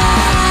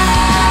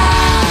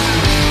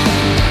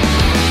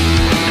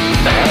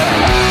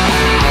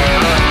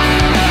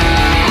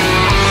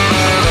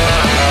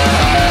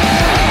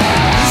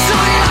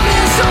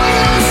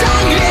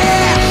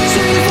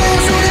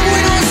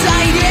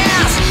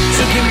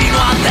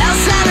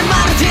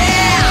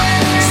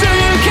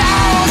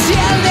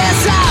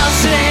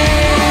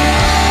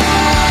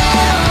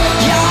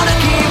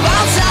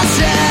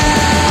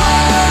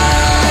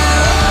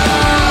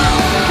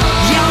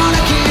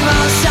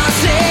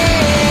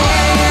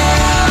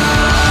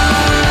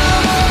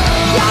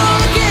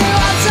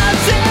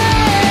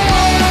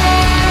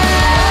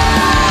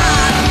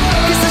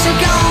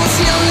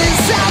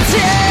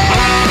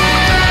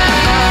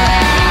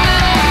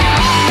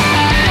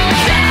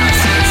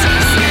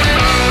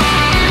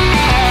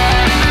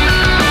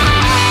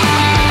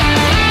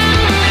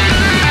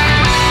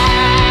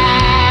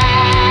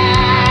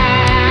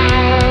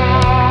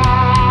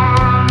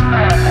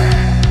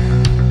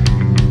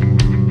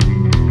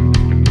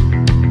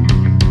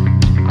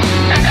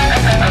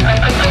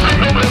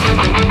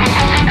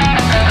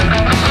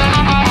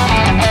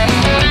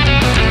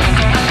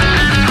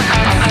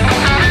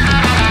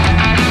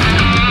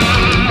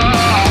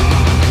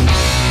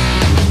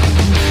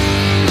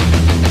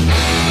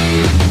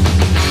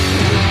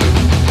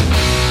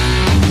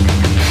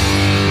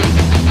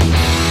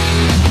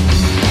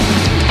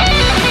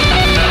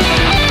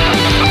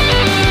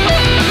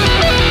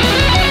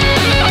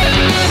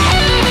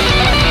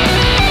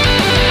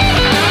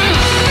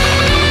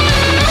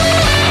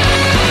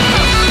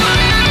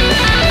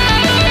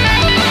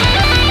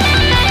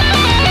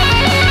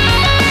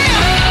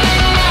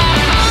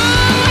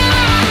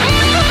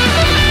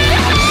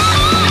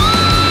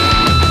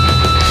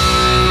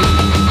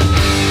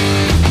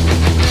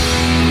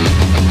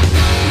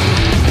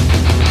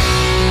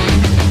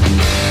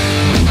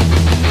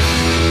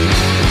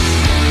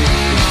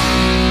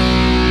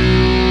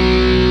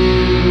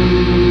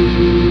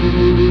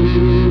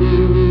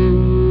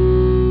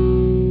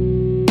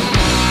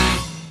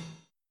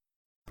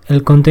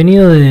 El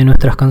contenido de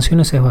nuestras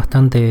canciones es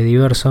bastante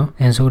diverso.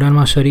 En su gran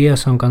mayoría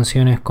son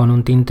canciones con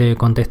un tinte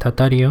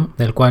contestatario,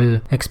 del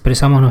cual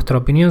expresamos nuestra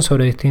opinión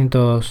sobre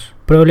distintos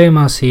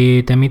problemas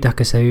y temitas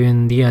que se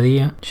viven día a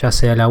día, ya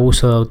sea el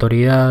abuso de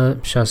autoridad,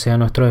 ya sea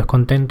nuestro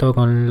descontento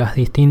con las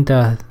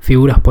distintas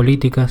figuras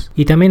políticas.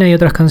 Y también hay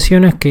otras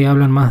canciones que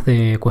hablan más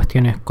de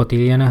cuestiones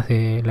cotidianas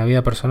de la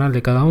vida personal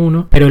de cada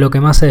uno, pero lo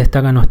que más se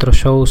destaca en nuestro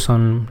show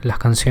son las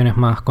canciones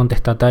más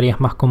contestatarias,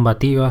 más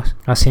combativas,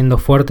 haciendo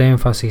fuerte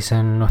énfasis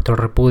en nuestro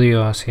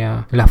repudio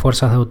hacia las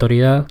fuerzas de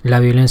autoridad, la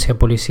violencia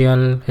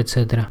policial,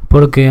 etc.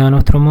 Porque a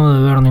nuestro modo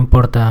de ver no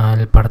importa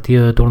el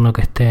partido de turno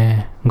que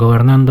esté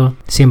gobernando,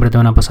 siempre te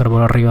van a pasar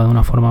por arriba de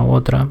una forma u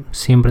otra,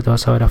 siempre te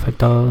vas a ver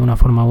afectado de una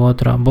forma u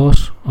otra,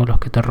 vos o los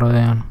que te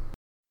rodean.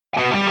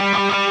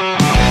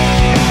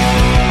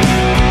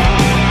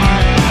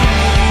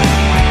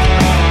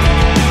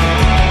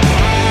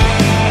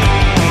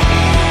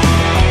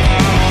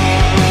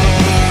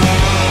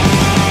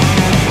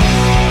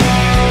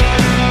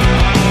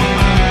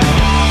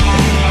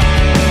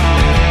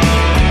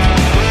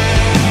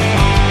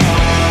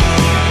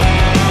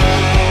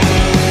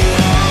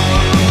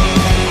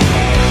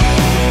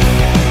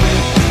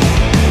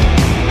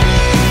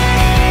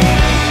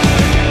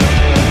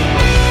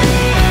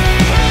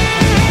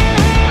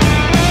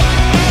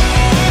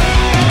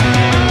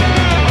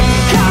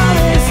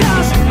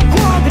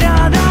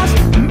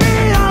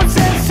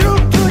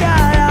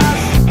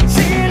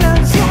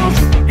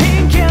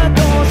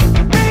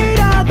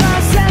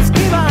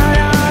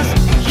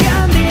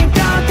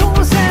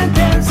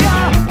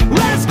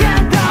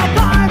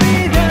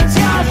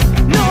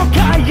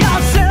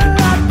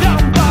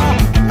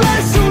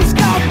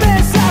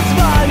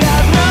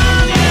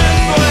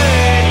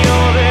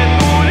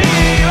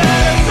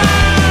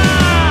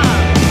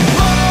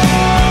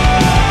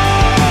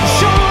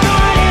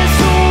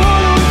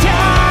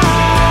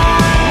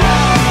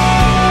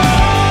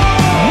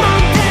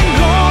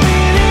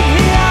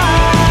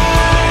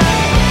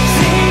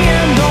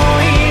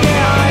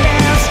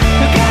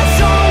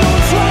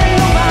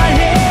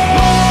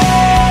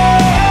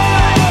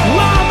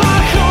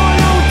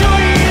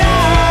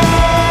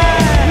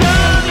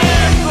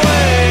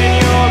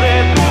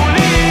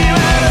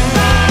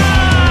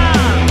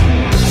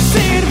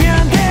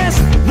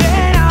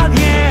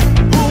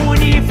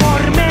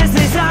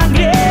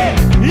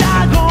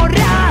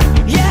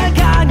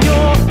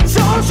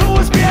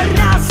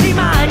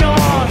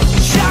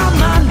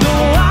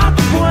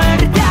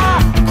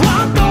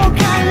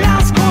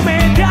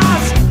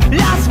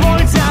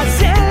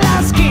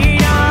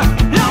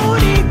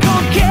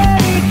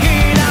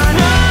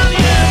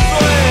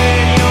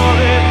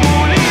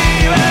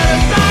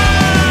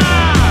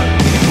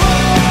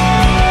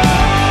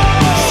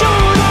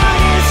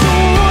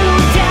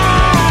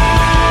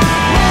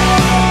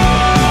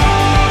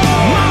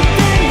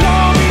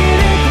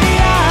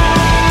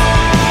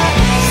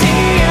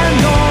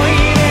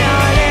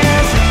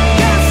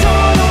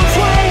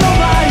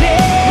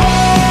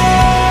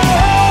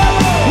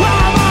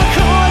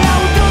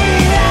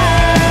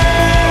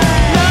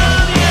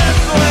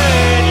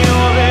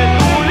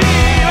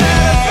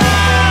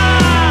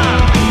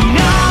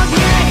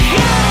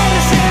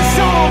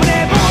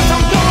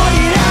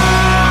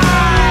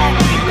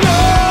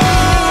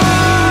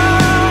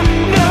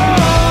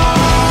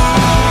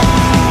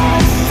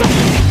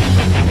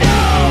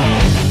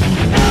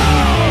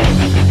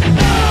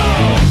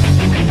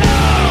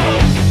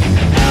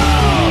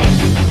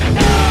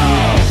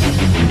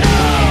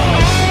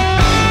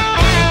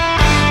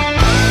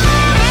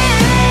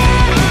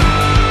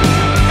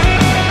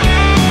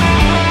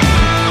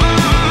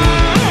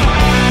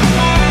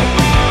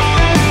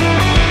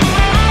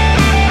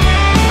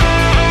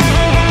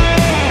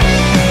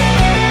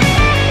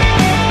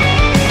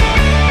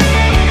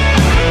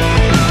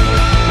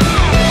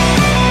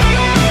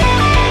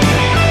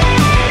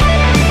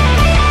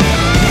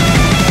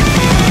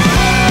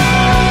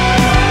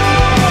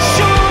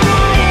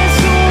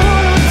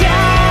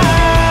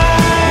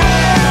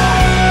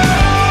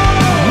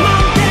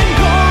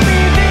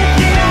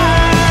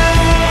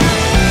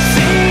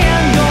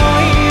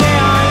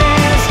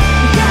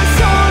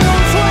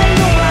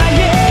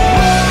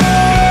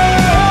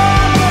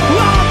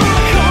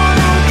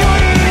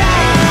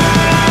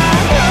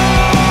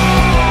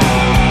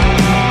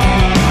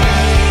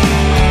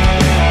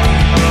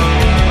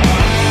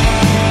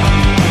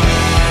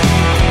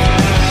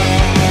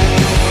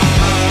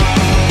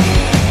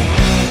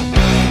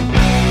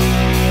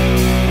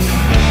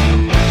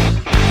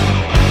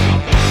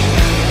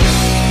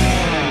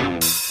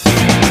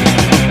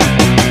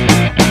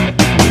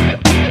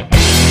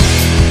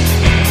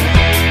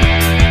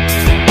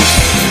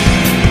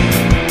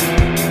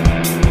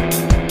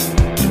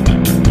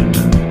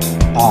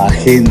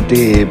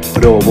 agente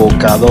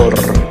provocador,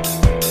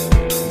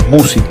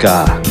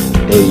 música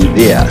e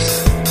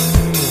ideas.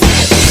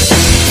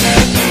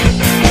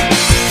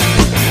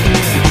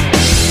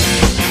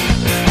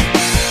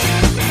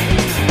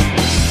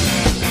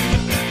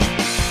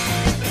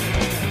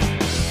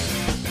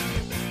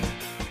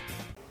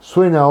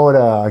 Suena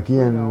ahora aquí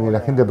en El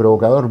Agente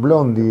Provocador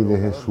Blondie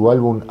desde su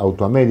álbum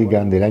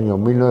Autoamerican del año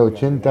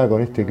 1980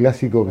 con este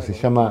clásico que se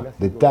llama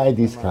The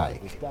Tide is High.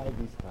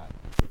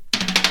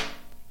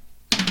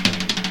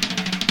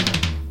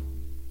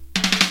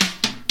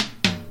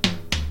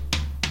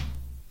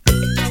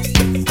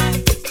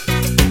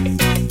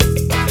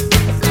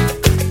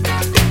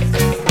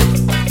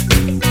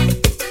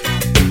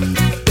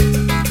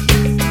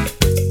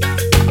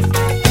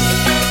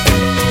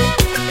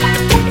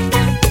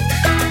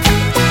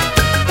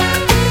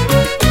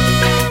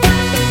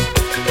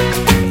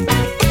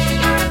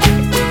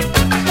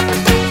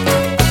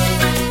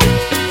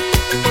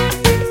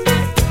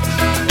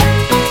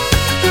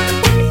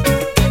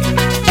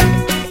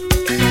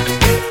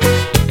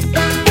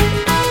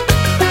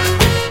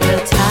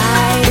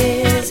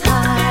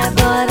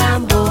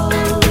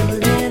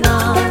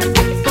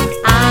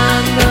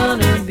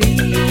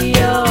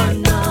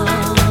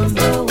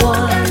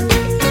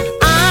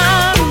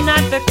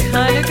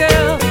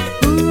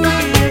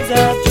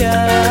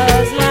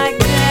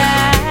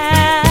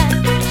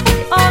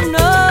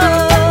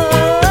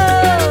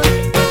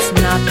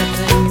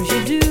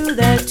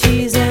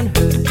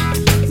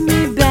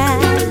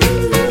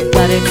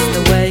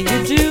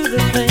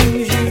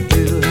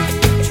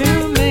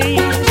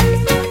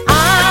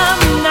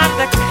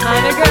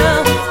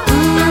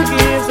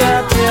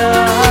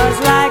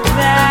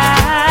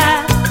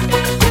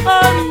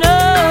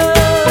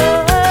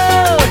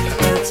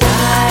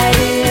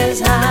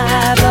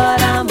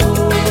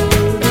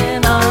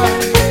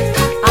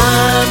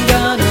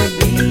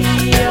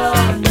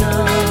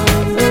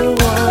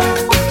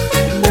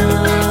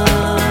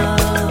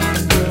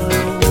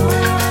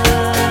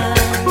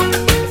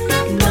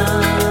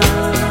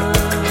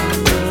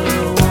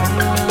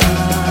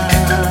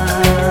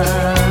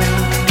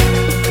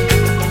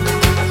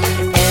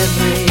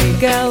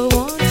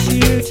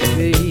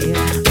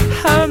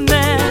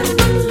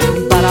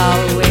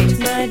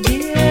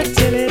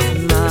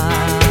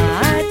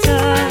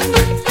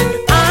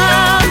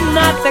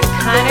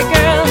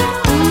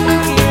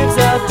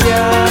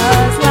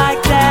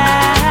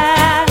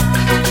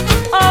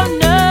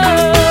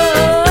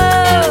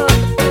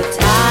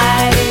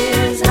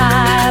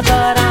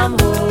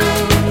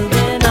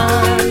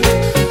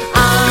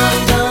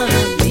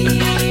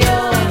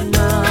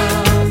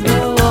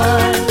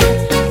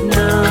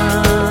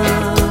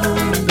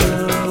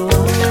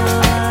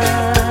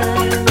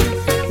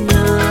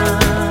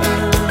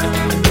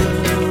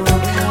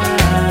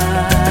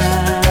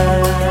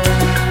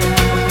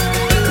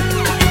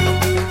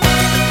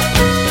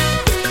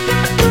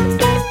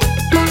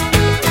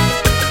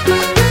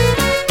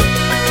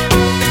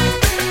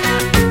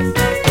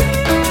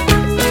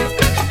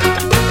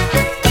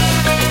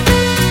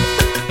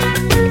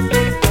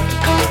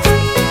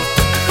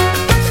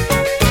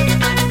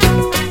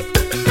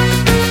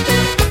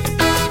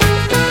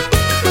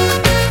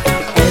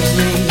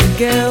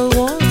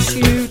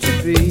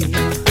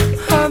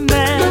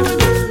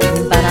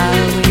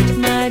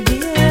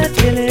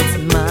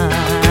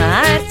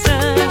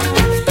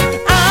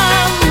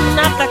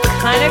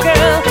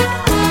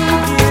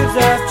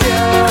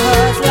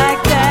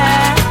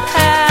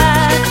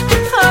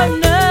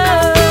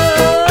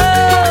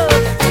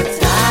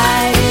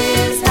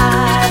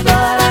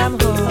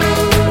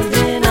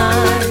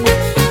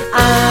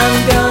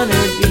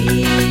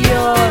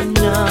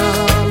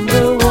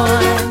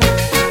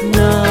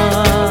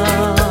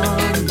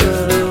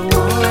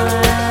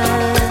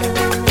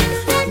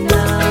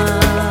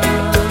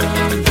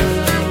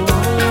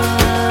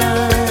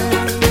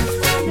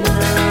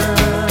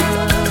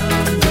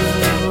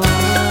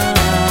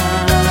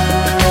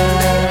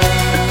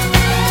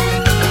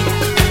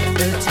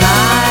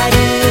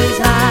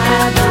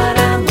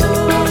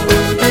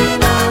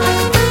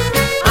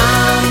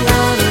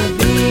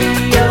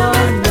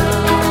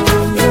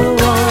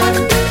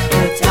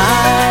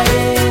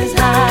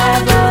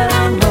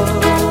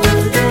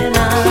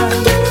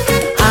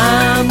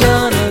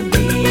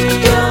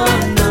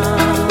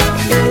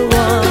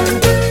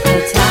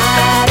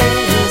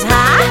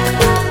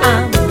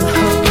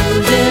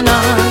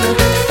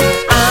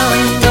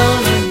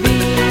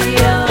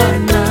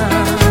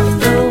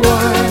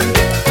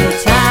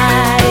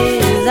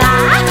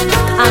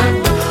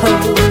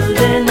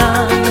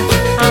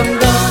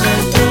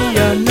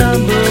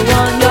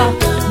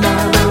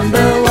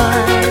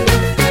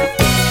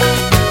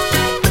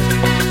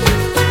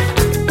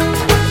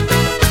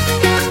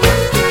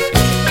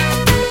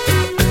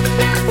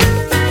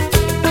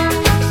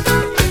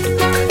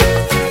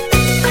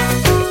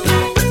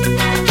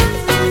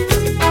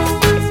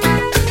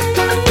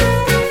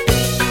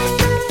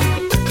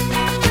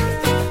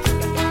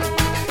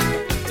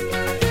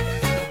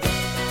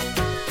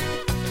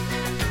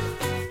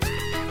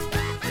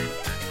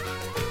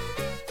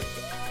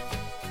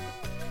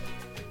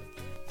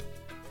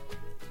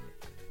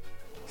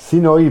 See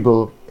No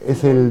Evil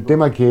es el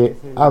tema que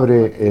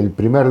abre el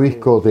primer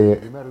disco de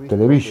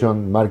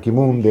Television, Marquee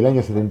Moon, del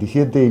año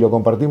 77, y lo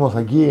compartimos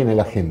aquí en El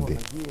Agente.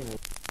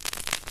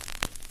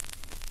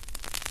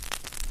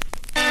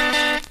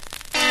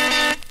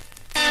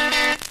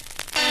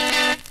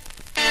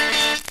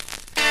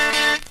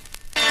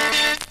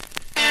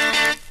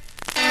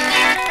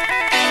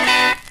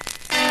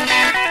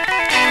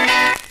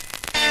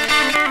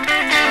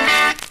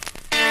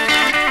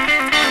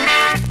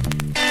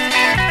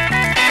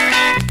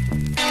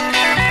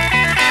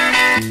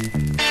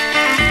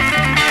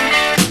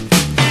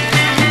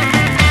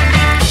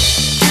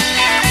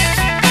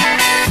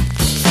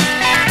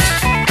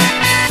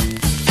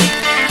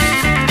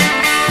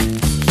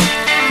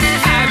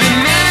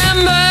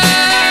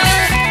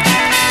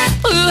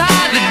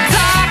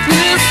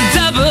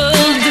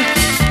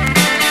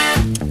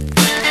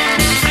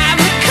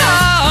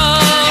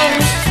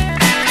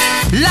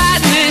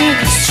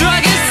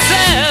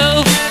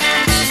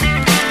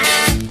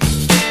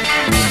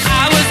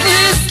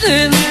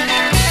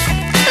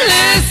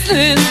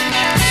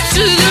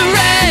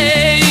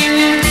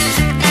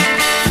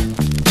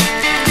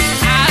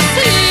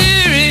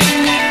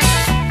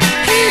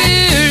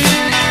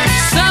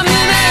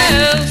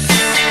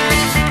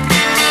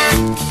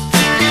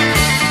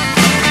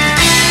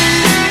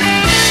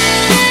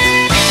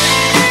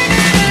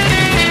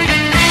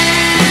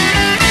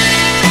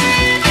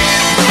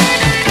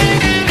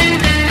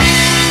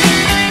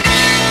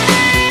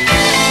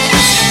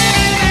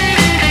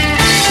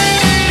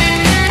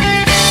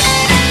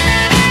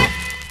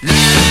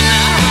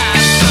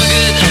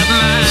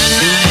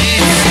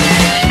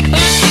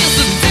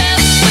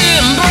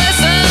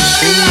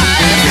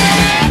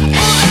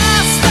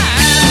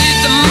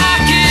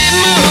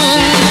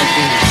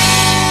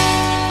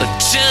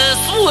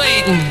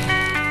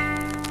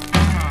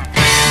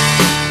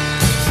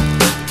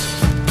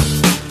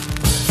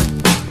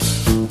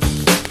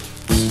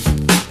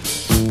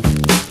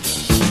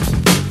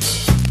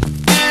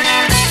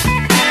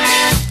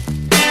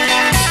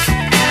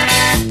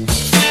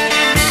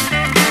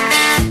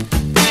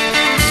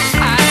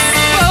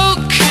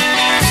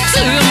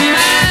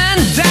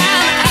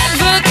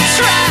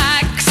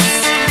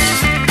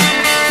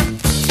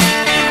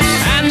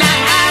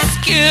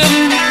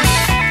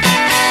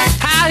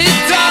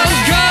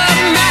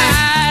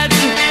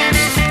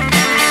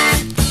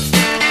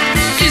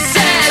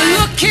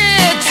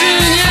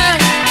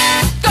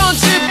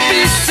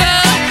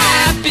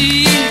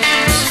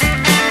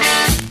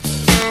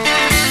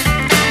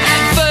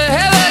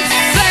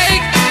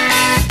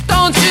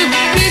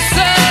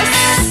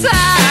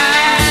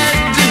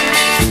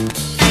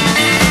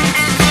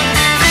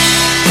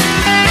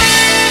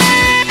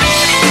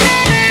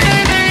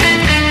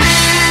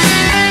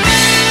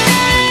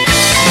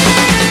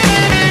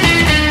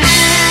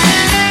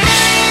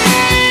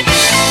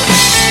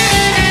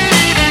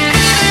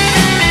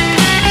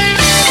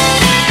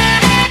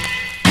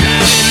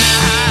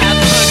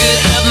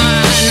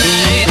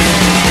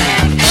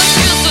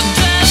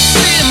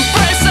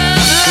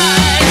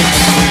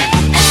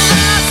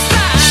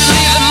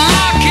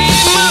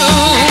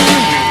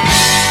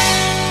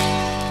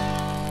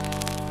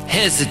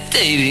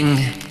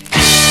 hesitating.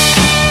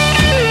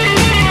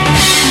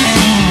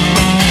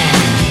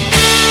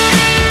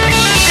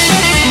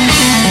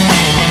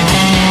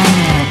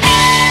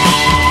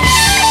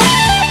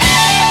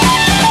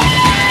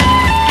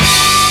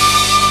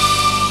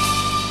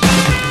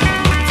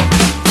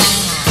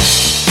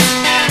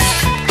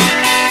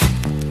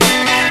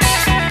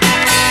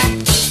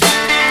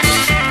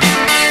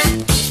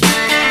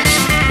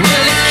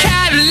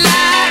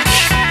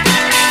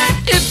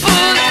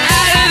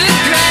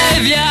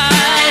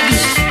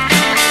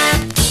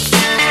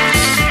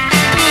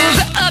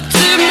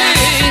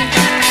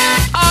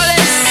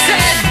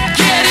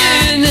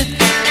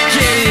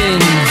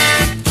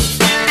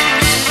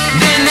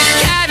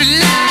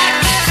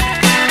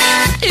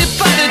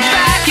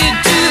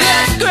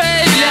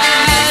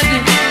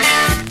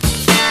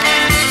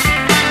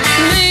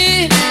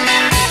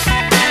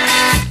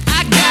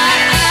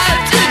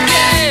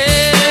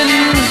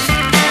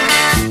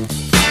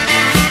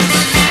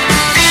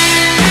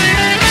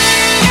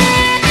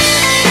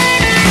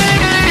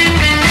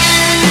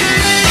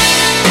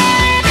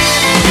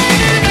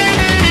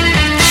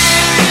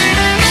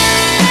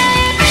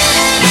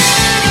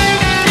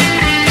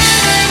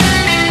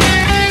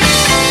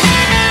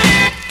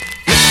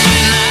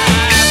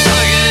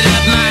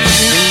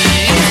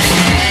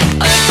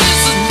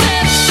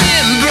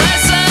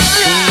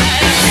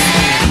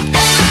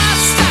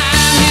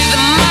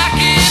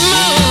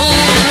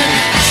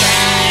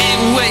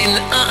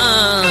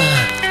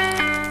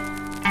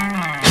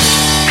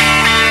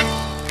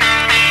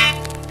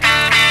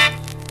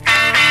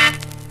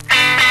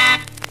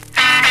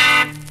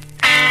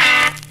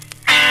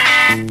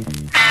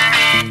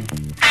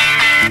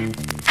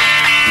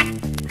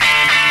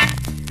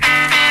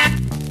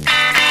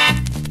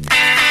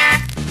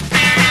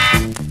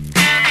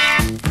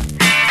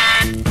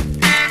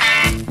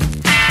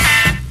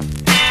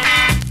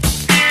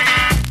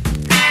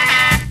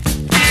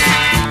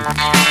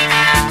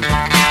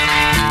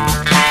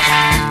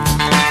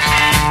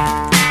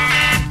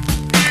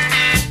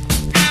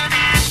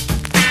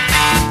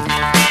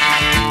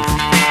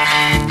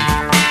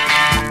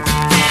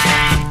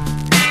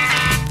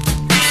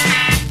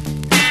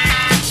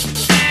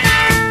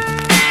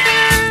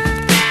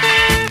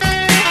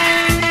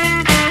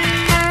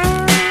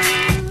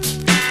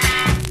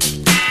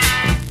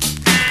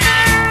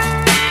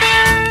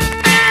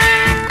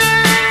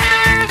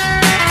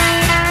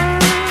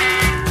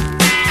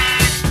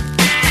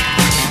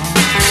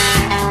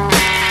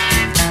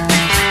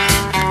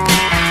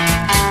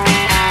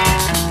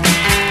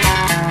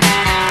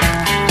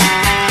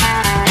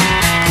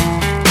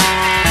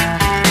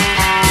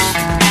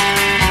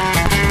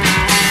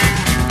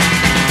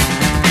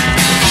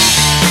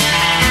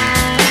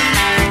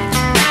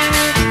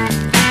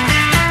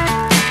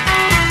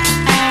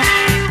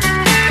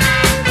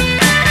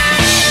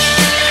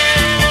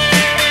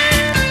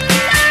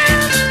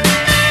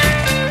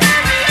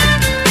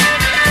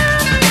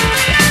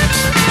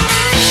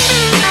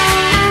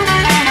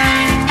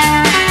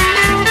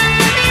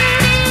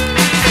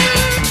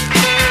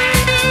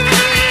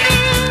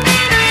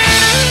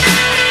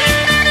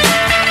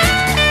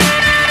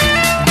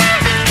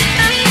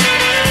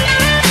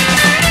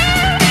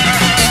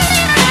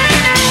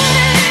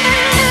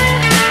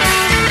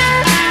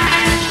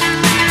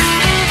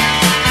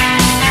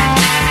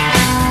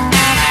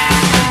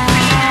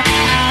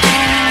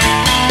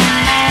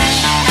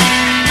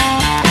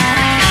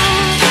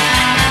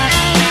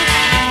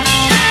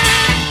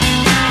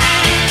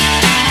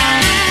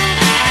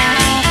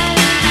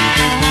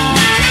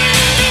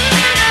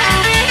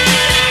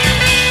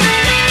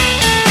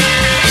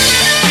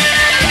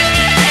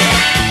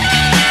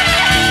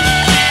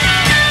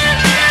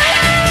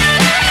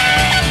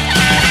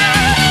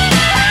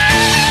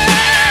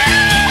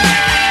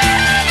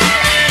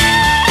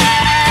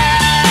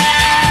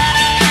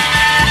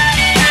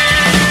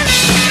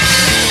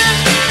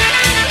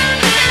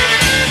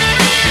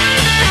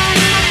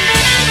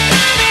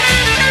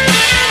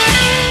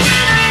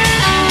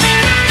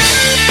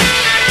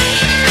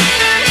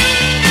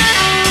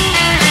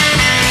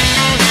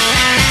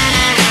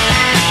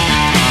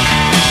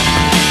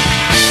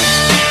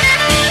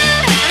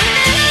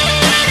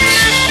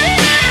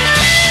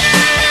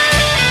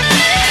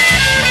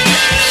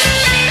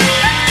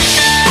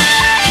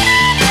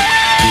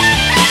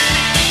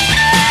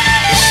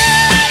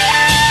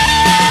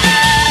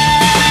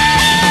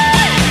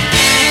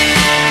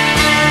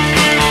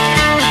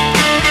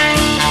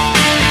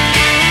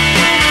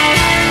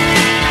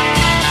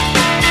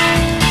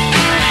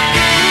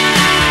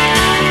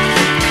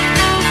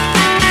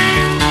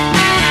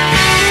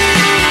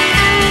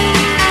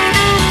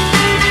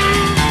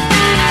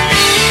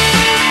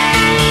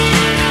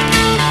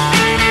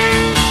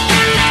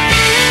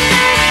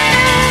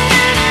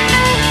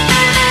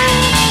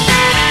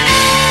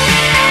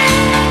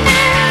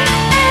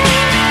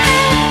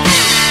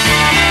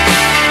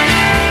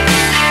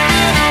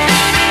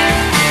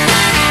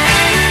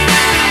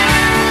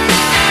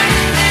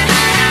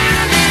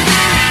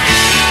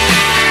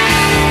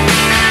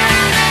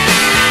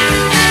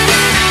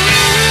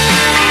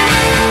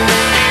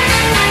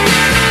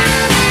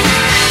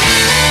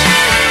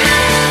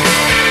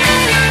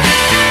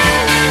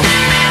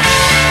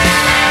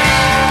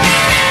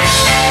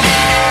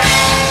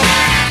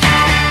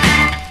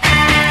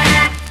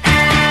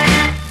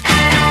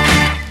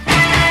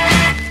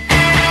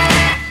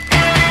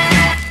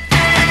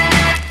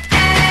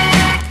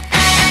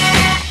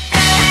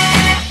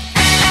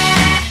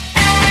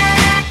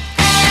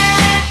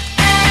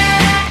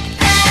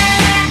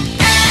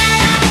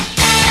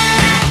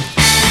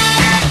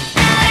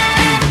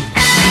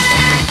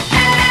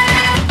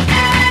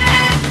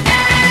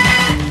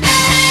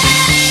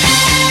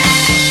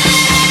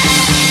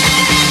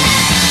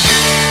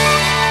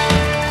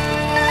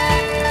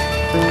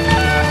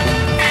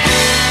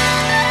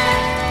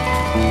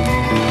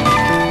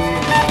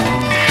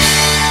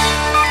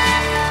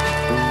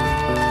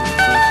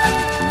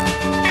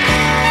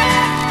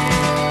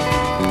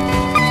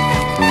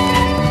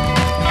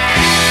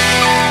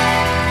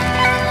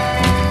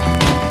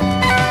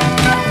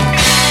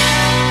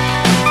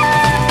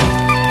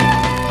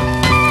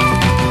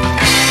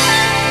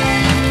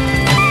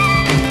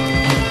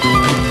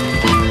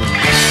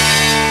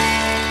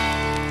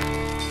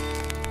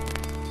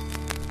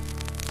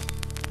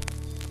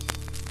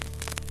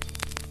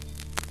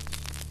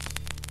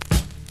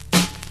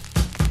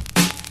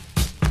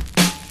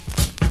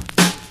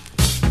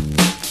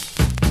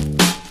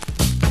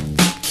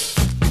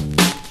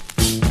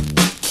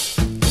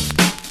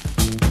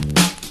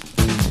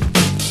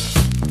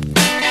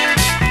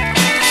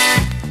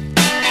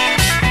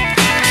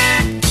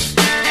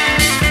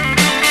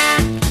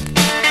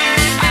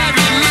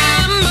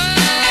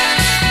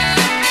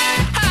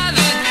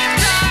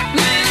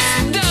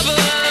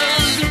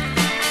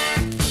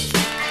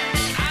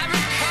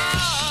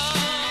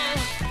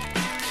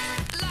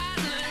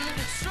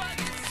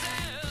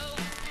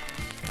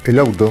 El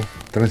auto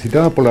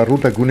transitaba por la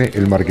ruta que une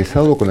el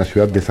Marquesado con la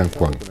ciudad de San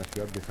Juan.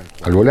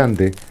 Al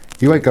volante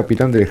iba el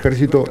capitán del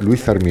ejército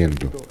Luis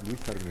Sarmiento.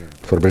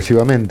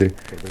 Sorpresivamente,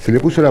 se le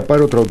puso a la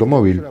par otro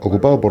automóvil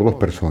ocupado por 2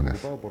 personas.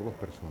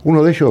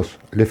 Uno de ellos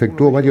le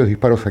efectuó varios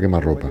disparos a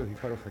quemarropa.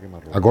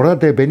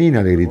 «Acordate de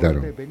Penina», le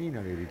gritaron.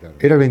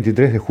 Era el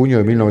 23 de junio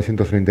de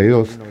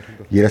 1932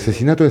 y el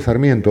asesinato de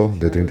Sarmiento,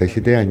 de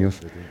 37 años,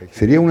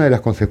 sería una de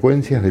las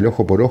consecuencias del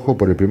ojo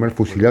por el primer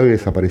fusilado y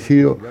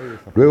desaparecido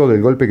luego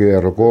del golpe que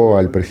derrocó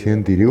al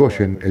presidente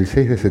Irigoyen el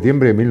 6 de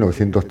septiembre de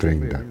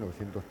 1930.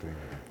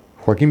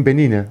 Joaquín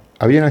Penina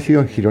había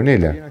nacido en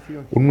Gironella,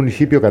 un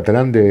municipio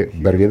catalán de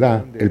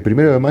Berguedà, el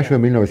 1 de mayo de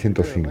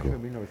 1905.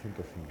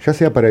 Ya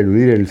sea para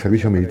eludir el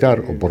servicio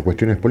militar o por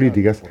cuestiones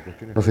políticas,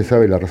 no se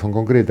sabe la razón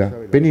concreta,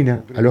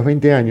 Penina, a los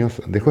 20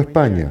 años, dejó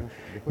España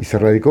y se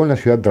radicó en la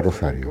ciudad de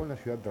Rosario.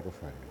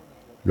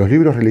 Los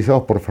libros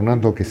realizados por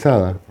Fernando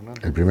Quesada,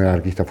 el primer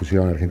anarquista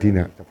fusilado en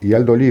Argentina, y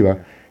Aldo Oliva,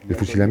 El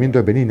fusilamiento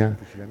de Penina,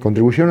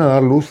 contribuyeron a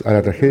dar luz a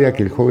la tragedia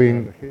que el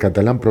joven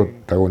catalán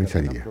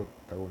protagonizaría.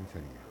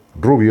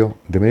 Rubio,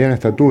 de mediana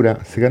estatura,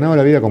 se ganaba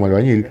la vida como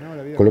albañil,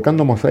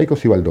 colocando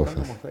mosaicos y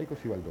baldosas.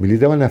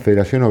 Militaba en la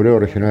Federación Obrero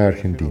Regional de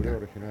Argentina.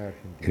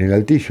 En el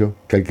Altillo,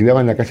 que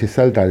alquilaba en la calle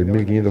Salta del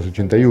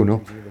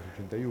 1581,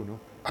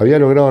 había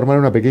logrado armar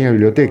una pequeña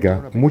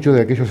biblioteca. Muchos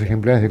de aquellos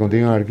ejemplares de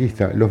contenido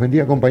anarquista los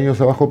vendía a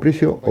compañeros a bajo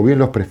precio o bien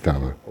los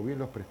prestaba.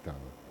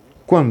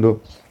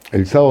 Cuando,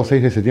 el sábado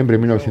 6 de septiembre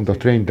de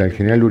 1930, el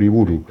general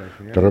Uriburu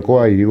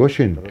derrocó a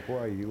Irigoyen,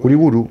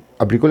 Uriburu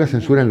aplicó la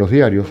censura en los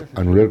diarios,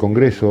 anuló el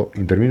Congreso,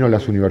 intervino en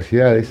las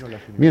universidades,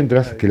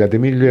 mientras que la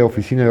temible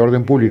Oficina de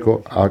Orden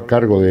Público, a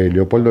cargo de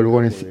Leopoldo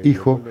Lugones,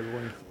 hijo,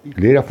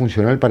 le era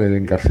funcional para el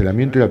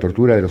encarcelamiento y la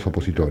tortura de los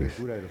opositores.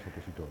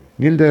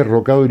 Ni el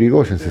derrocado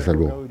Irigoyen se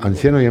salvó.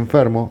 Anciano y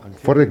enfermo,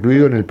 fue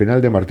recluido en el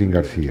penal de Martín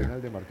García.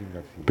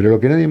 Pero lo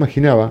que nadie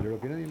imaginaba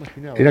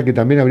era que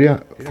también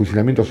habría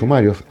fusilamientos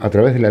sumarios a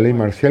través de la ley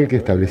marcial que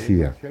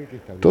establecía: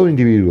 todo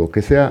individuo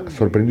que sea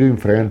sorprendido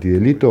infragante y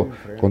delito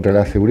contra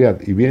la seguridad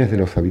y bienes de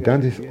los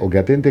habitantes o que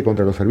atente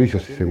contra los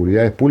servicios y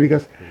seguridades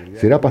públicas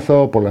será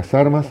pasado por las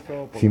armas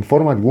sin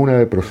forma alguna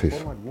de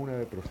proceso.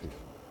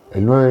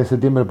 El 9 de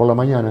septiembre por la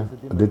mañana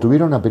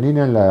detuvieron a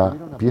Penina en la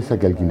pieza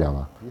que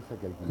alquilaba.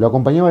 Lo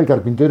acompañaba el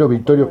carpintero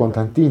Vittorio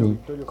Constantini,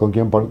 con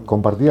quien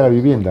compartía la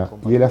vivienda,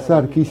 y el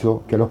azar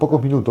quiso que a los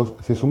pocos minutos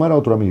se sumara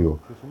otro amigo,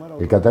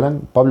 el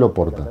catalán Pablo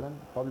Porta.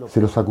 Se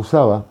los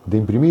acusaba de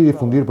imprimir y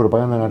difundir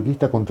propaganda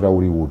anarquista contra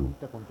Uriburu.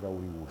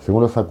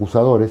 Según los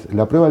acusadores,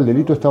 la prueba del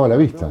delito estaba a la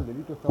vista: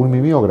 un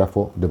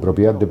mimeógrafo de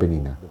propiedad de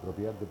Penina.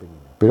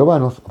 Pero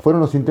vanos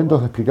fueron los intentos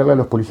de explicarle a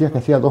los policías que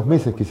hacía 2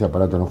 meses que ese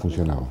aparato no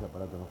funcionaba.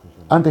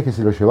 Antes que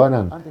se lo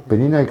llevaran,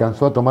 Penina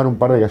alcanzó a tomar un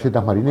par de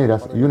galletas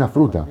marineras y una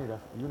fruta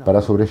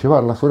para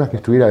sobrellevar las horas que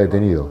estuviera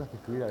detenido,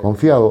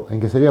 confiado en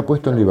que sería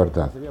puesto en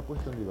libertad.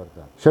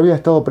 Ya había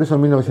estado preso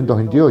en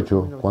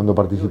 1928, cuando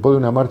participó de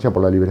una marcha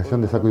por la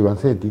liberación de Sacco y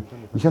Vanzetti,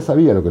 y ya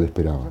sabía lo que le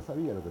esperaba.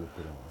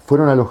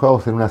 Fueron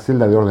alojados en una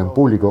celda de orden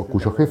público,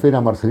 cuyo jefe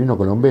era Marcelino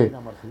Colombé,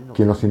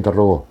 quien los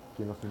interrogó.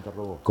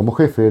 Como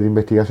jefe de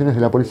investigaciones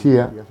de la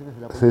policía,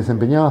 se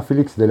desempeñaba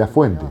Félix de la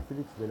Fuente.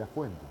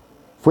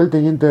 Fue el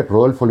teniente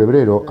Rodolfo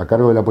Lebrero, a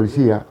cargo de la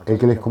policía, el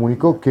que les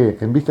comunicó que,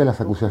 en vista de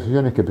las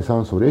acusaciones que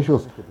pesaban sobre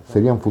ellos,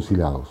 serían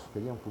fusilados.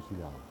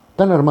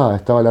 Tan armada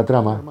estaba la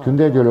trama que un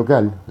diario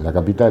local, La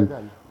Capital,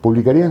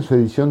 publicaría en su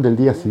edición del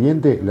día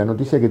siguiente la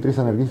noticia que 3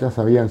 anarquistas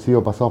habían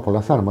sido pasados por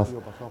las armas,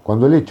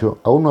 cuando el hecho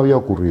aún no había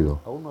ocurrido.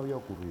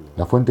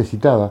 La fuente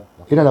citada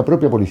era la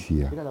propia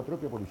policía.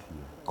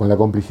 Con la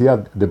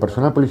complicidad de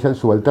personal policial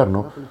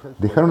subalterno,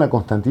 dejaron a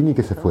Constantini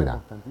que se fuera.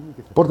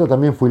 Porta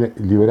también fue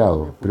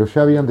liberado, pero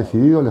ya habían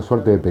decidido la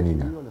suerte de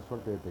Penina.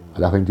 A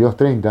las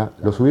 22:30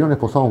 lo subieron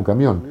esposado a un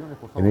camión,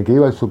 en el que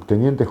iba el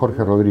subteniente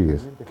Jorge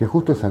Rodríguez, que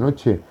justo esa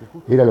noche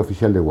era el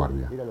oficial de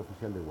guardia.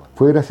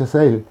 Fue gracias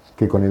a él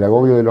que, con el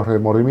agobio de los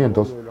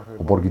remordimientos,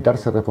 o por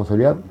quitarse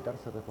responsabilidad,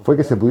 fue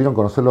que se pudieron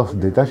conocer los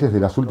detalles de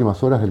las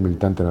últimas horas del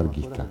militante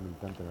anarquista.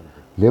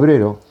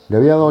 Lebrero le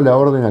había dado la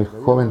orden al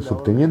joven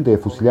subteniente de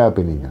fusilar a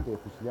Penina.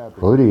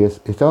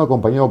 Rodríguez estaba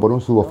acompañado por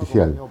un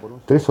suboficial,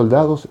 3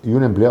 soldados y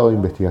un empleado de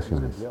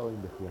investigaciones.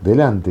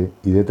 Delante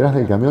y detrás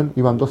del camión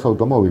iban 2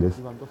 automóviles,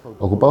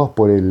 ocupados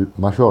por el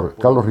mayor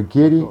Carlos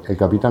Ricchieri, el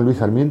capitán Luis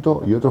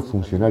Sarmiento y otros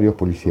funcionarios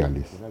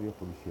policiales.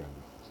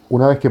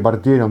 Una vez que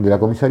partieron de la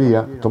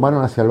comisaría,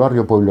 tomaron hacia el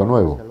barrio Pueblo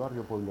Nuevo.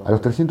 A los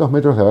 300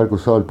 metros de haber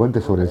cruzado el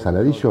puente sobre el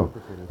Saladillo,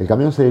 el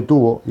camión se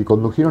detuvo y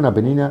condujeron a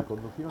Penina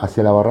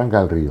hacia la barranca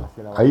del río.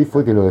 Ahí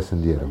fue que lo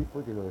descendieron.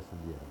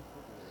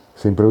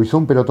 Se improvisó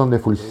un pelotón de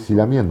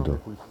fusilamiento.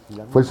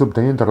 Fue el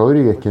subteniente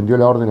Rodríguez quien dio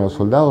la orden a los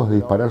soldados de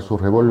disparar sus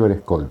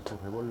revólveres Colt.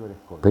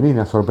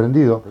 Penina,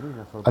 sorprendido,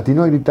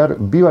 atinó a gritar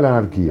 «¡Viva la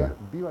anarquía!».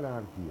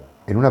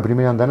 En una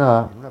primera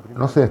andanada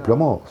no se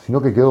desplomó,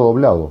 sino que quedó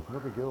doblado,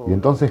 y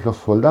entonces los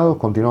soldados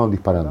continuaron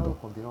disparando.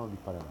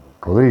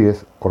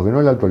 Rodríguez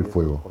ordenó el alto el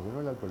fuego.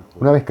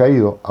 Una vez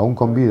caído, aún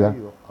con vida,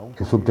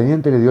 el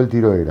subteniente le dio el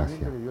tiro de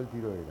gracia.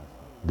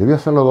 Debió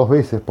hacerlo 2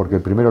 veces porque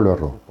el primero lo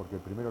erró.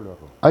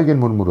 Alguien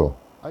murmuró: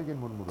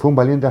 Fue un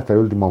valiente hasta el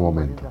último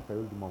momento.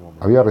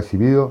 Había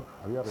recibido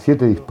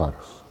 7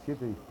 disparos.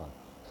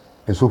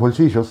 En sus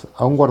bolsillos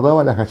aún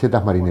guardaba las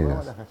galletas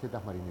marineras.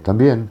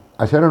 También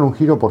hallaron un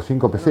giro por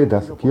 5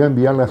 pesetas que iba a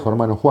enviarle a su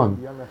hermano Juan,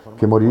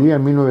 que moriría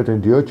en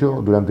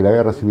 1938 durante la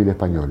Guerra Civil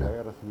Española.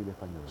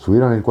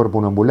 Subieron el cuerpo a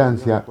una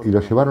ambulancia y lo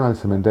llevaron al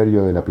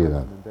cementerio de La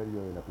Piedad.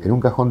 En un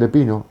cajón de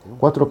pino,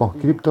 4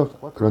 conscriptos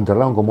lo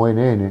enterraron como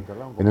NN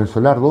en el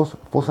Solar 2,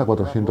 fosa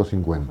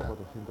 450.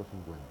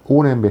 Hubo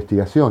una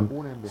investigación,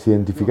 se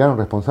identificaron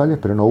responsables,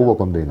 pero no hubo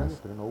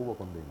condenas.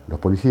 Los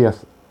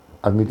policías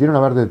admitieron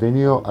haber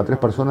detenido a 3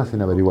 personas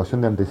en averiguación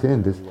de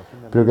antecedentes,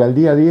 pero que al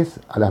día 10,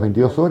 a las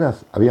 22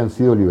 horas, habían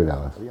sido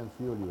liberadas.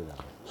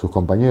 Sus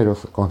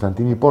compañeros,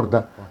 Constantini y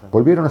Porta,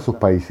 volvieron a sus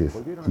países,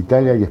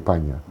 Italia y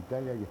España.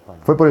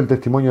 Fue por el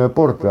testimonio de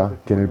Porta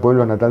que en el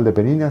pueblo natal de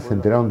Penina se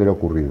enteraron de lo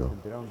ocurrido.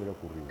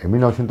 En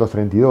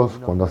 1932,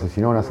 cuando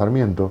asesinaron a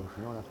Sarmiento,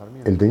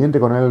 el teniente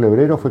coronel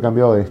Lebrero fue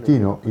cambiado de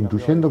destino,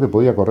 intuyendo que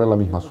podía correr la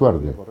misma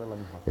suerte.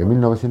 En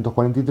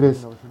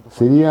 1943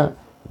 sería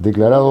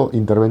declarado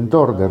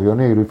interventor de Río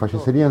Negro y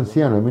fallecería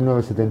anciano en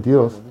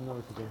 1972,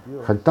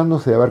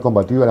 jactándose de haber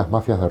combatido a las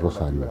mafias de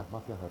Rosario.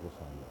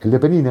 El de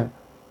Penina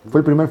fue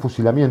el primer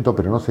fusilamiento,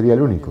 pero no sería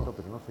el único.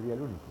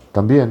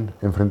 También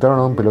enfrentaron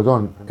a un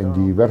pelotón en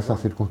diversas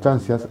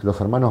circunstancias los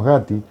hermanos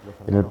Gatti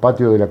en el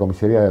patio de la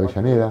comisaría de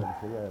Avellaneda,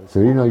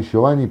 Severino Di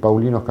Giovanni y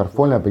Paulino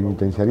Scarfó en la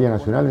Penitenciaría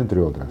Nacional,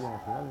 entre otras.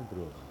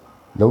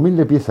 La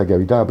humilde pieza que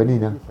habitaba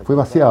Penina fue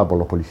vaciada por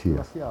los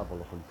policías.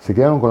 Se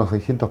quedaron con los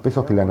 600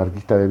 pesos que el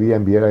anarquista debía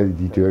enviar a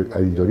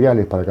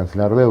editoriales para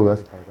cancelar deudas,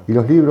 y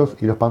los libros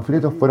y los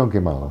panfletos fueron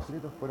quemados.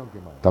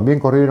 También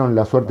corrieron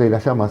la suerte de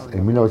las llamas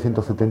en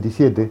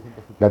 1977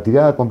 la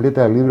tirada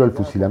completa del libro El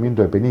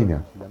fusilamiento de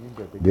Penina,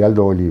 de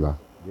Aldo Oliva.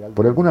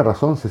 Por alguna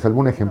razón se salvó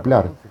un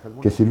ejemplar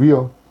que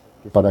sirvió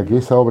para que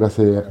esa obra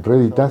se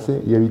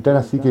reeditase y evitar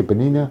así que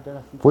Penina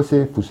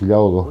fuese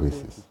fusilado 2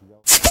 veces.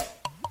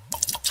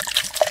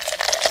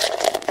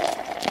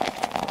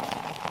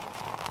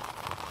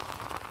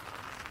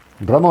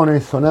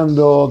 Ramones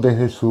sonando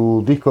desde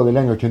su disco del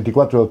año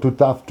 84, Too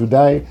Tough to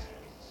Die,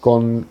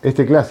 con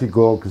este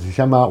clásico que se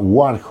llama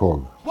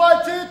Warhog.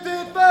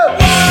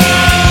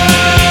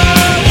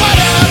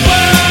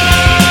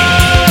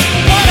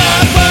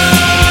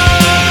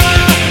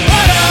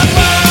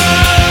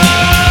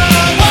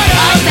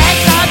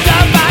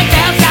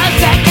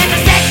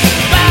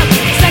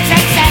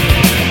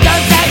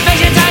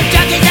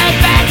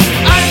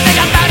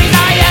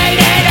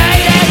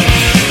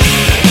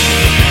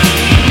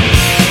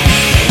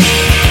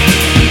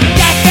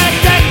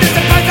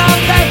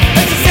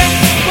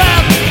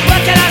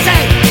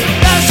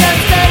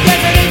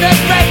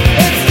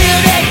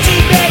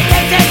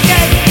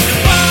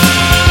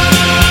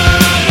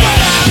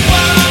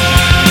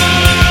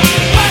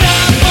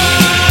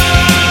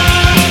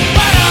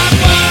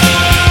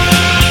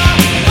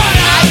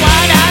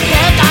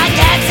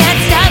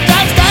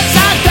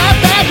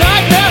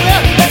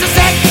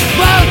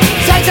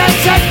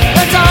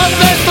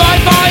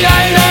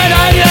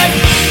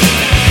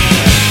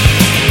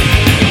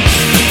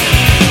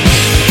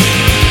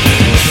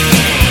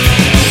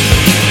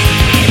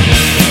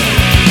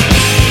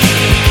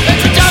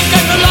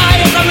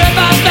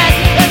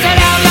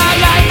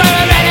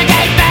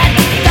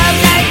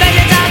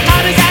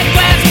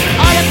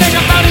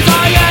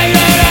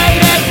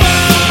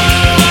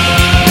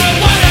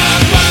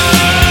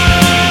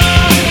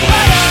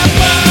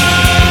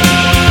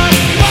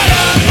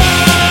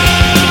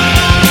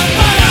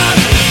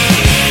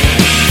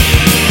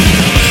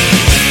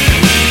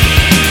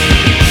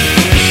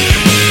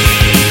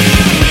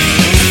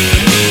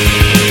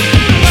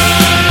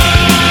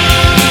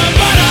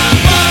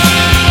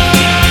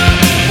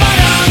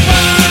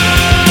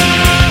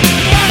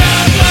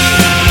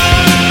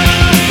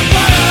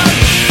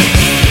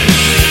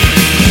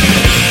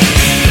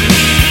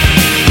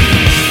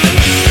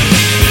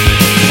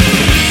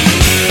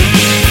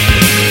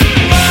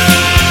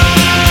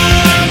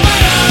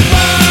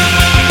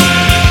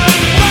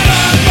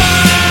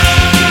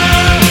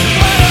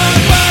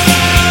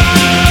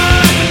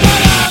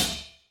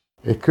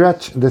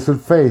 Scratch the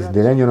Surface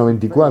del año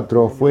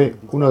 94 fue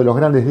uno de los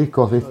grandes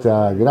discos de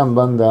esta gran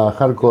banda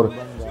hardcore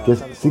que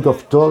es Sick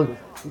of It All,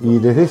 y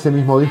desde ese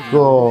mismo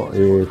disco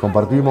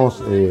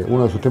compartimos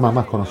uno de sus temas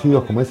más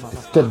conocidos, como es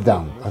Step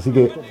Down. Así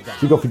que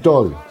Sick of It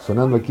All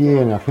sonando aquí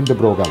en Agente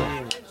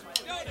Provocador.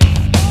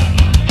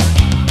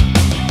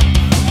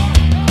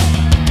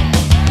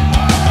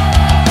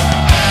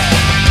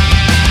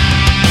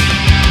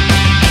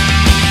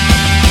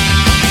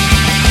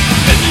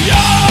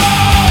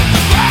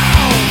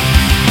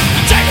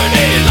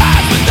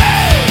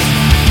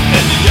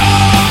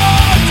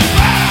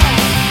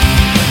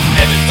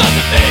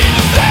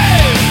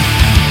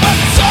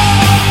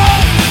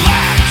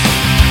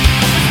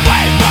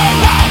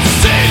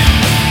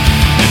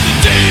 If the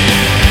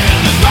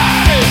deal is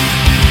right,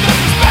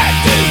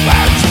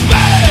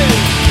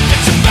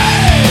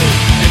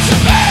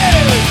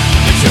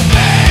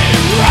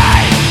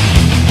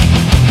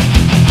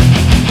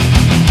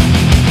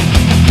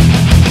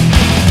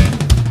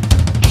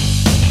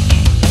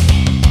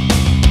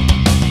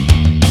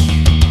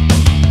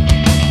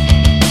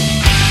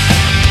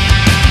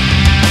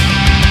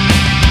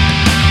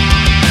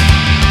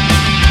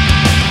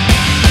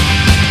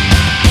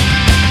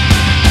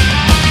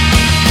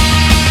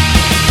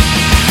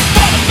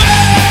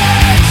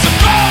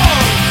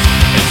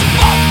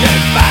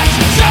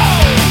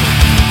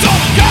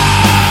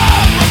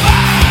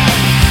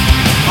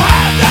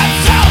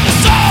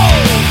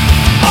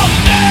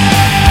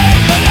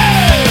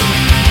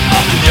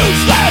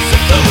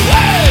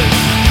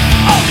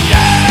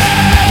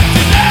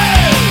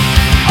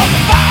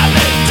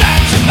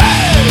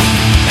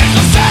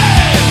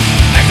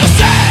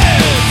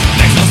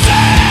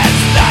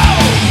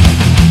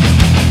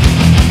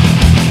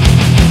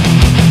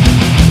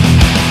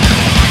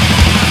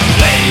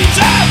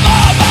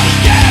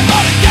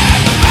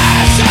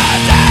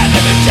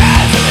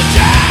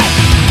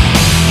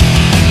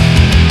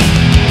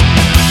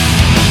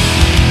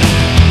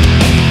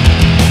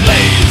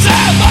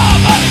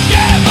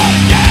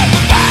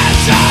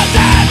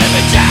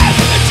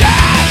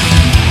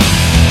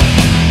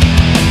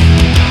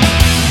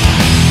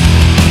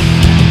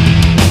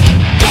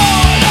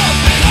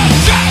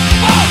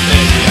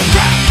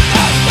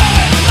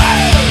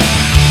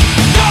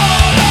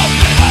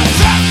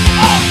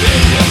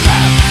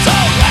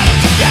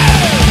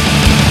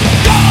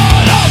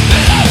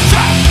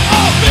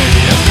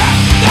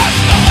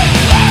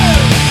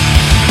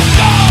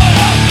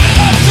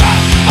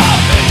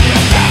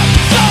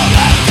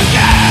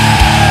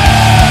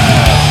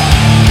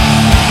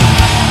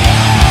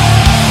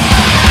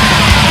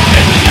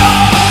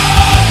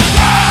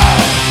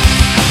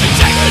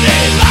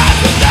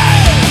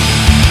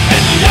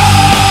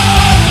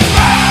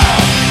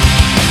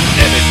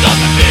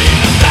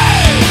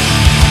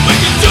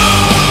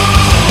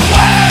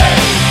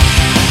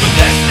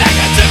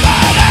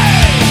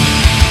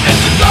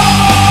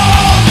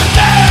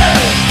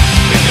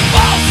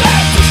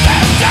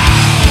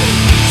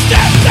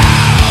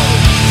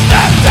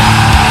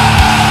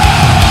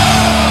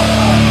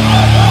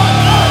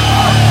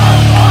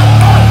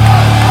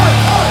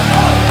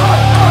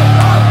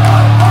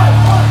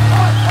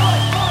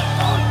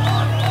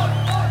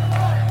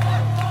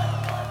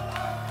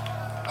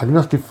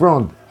 Agnostic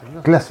Front,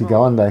 clásica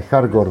banda de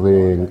hardcore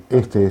del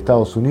este de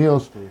Estados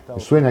Unidos,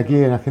 suena aquí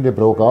en Agente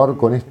Provocador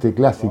con este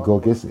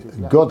clásico que es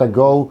Gotta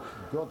Go,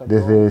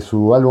 desde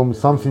su álbum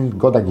Something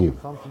Gotta Give.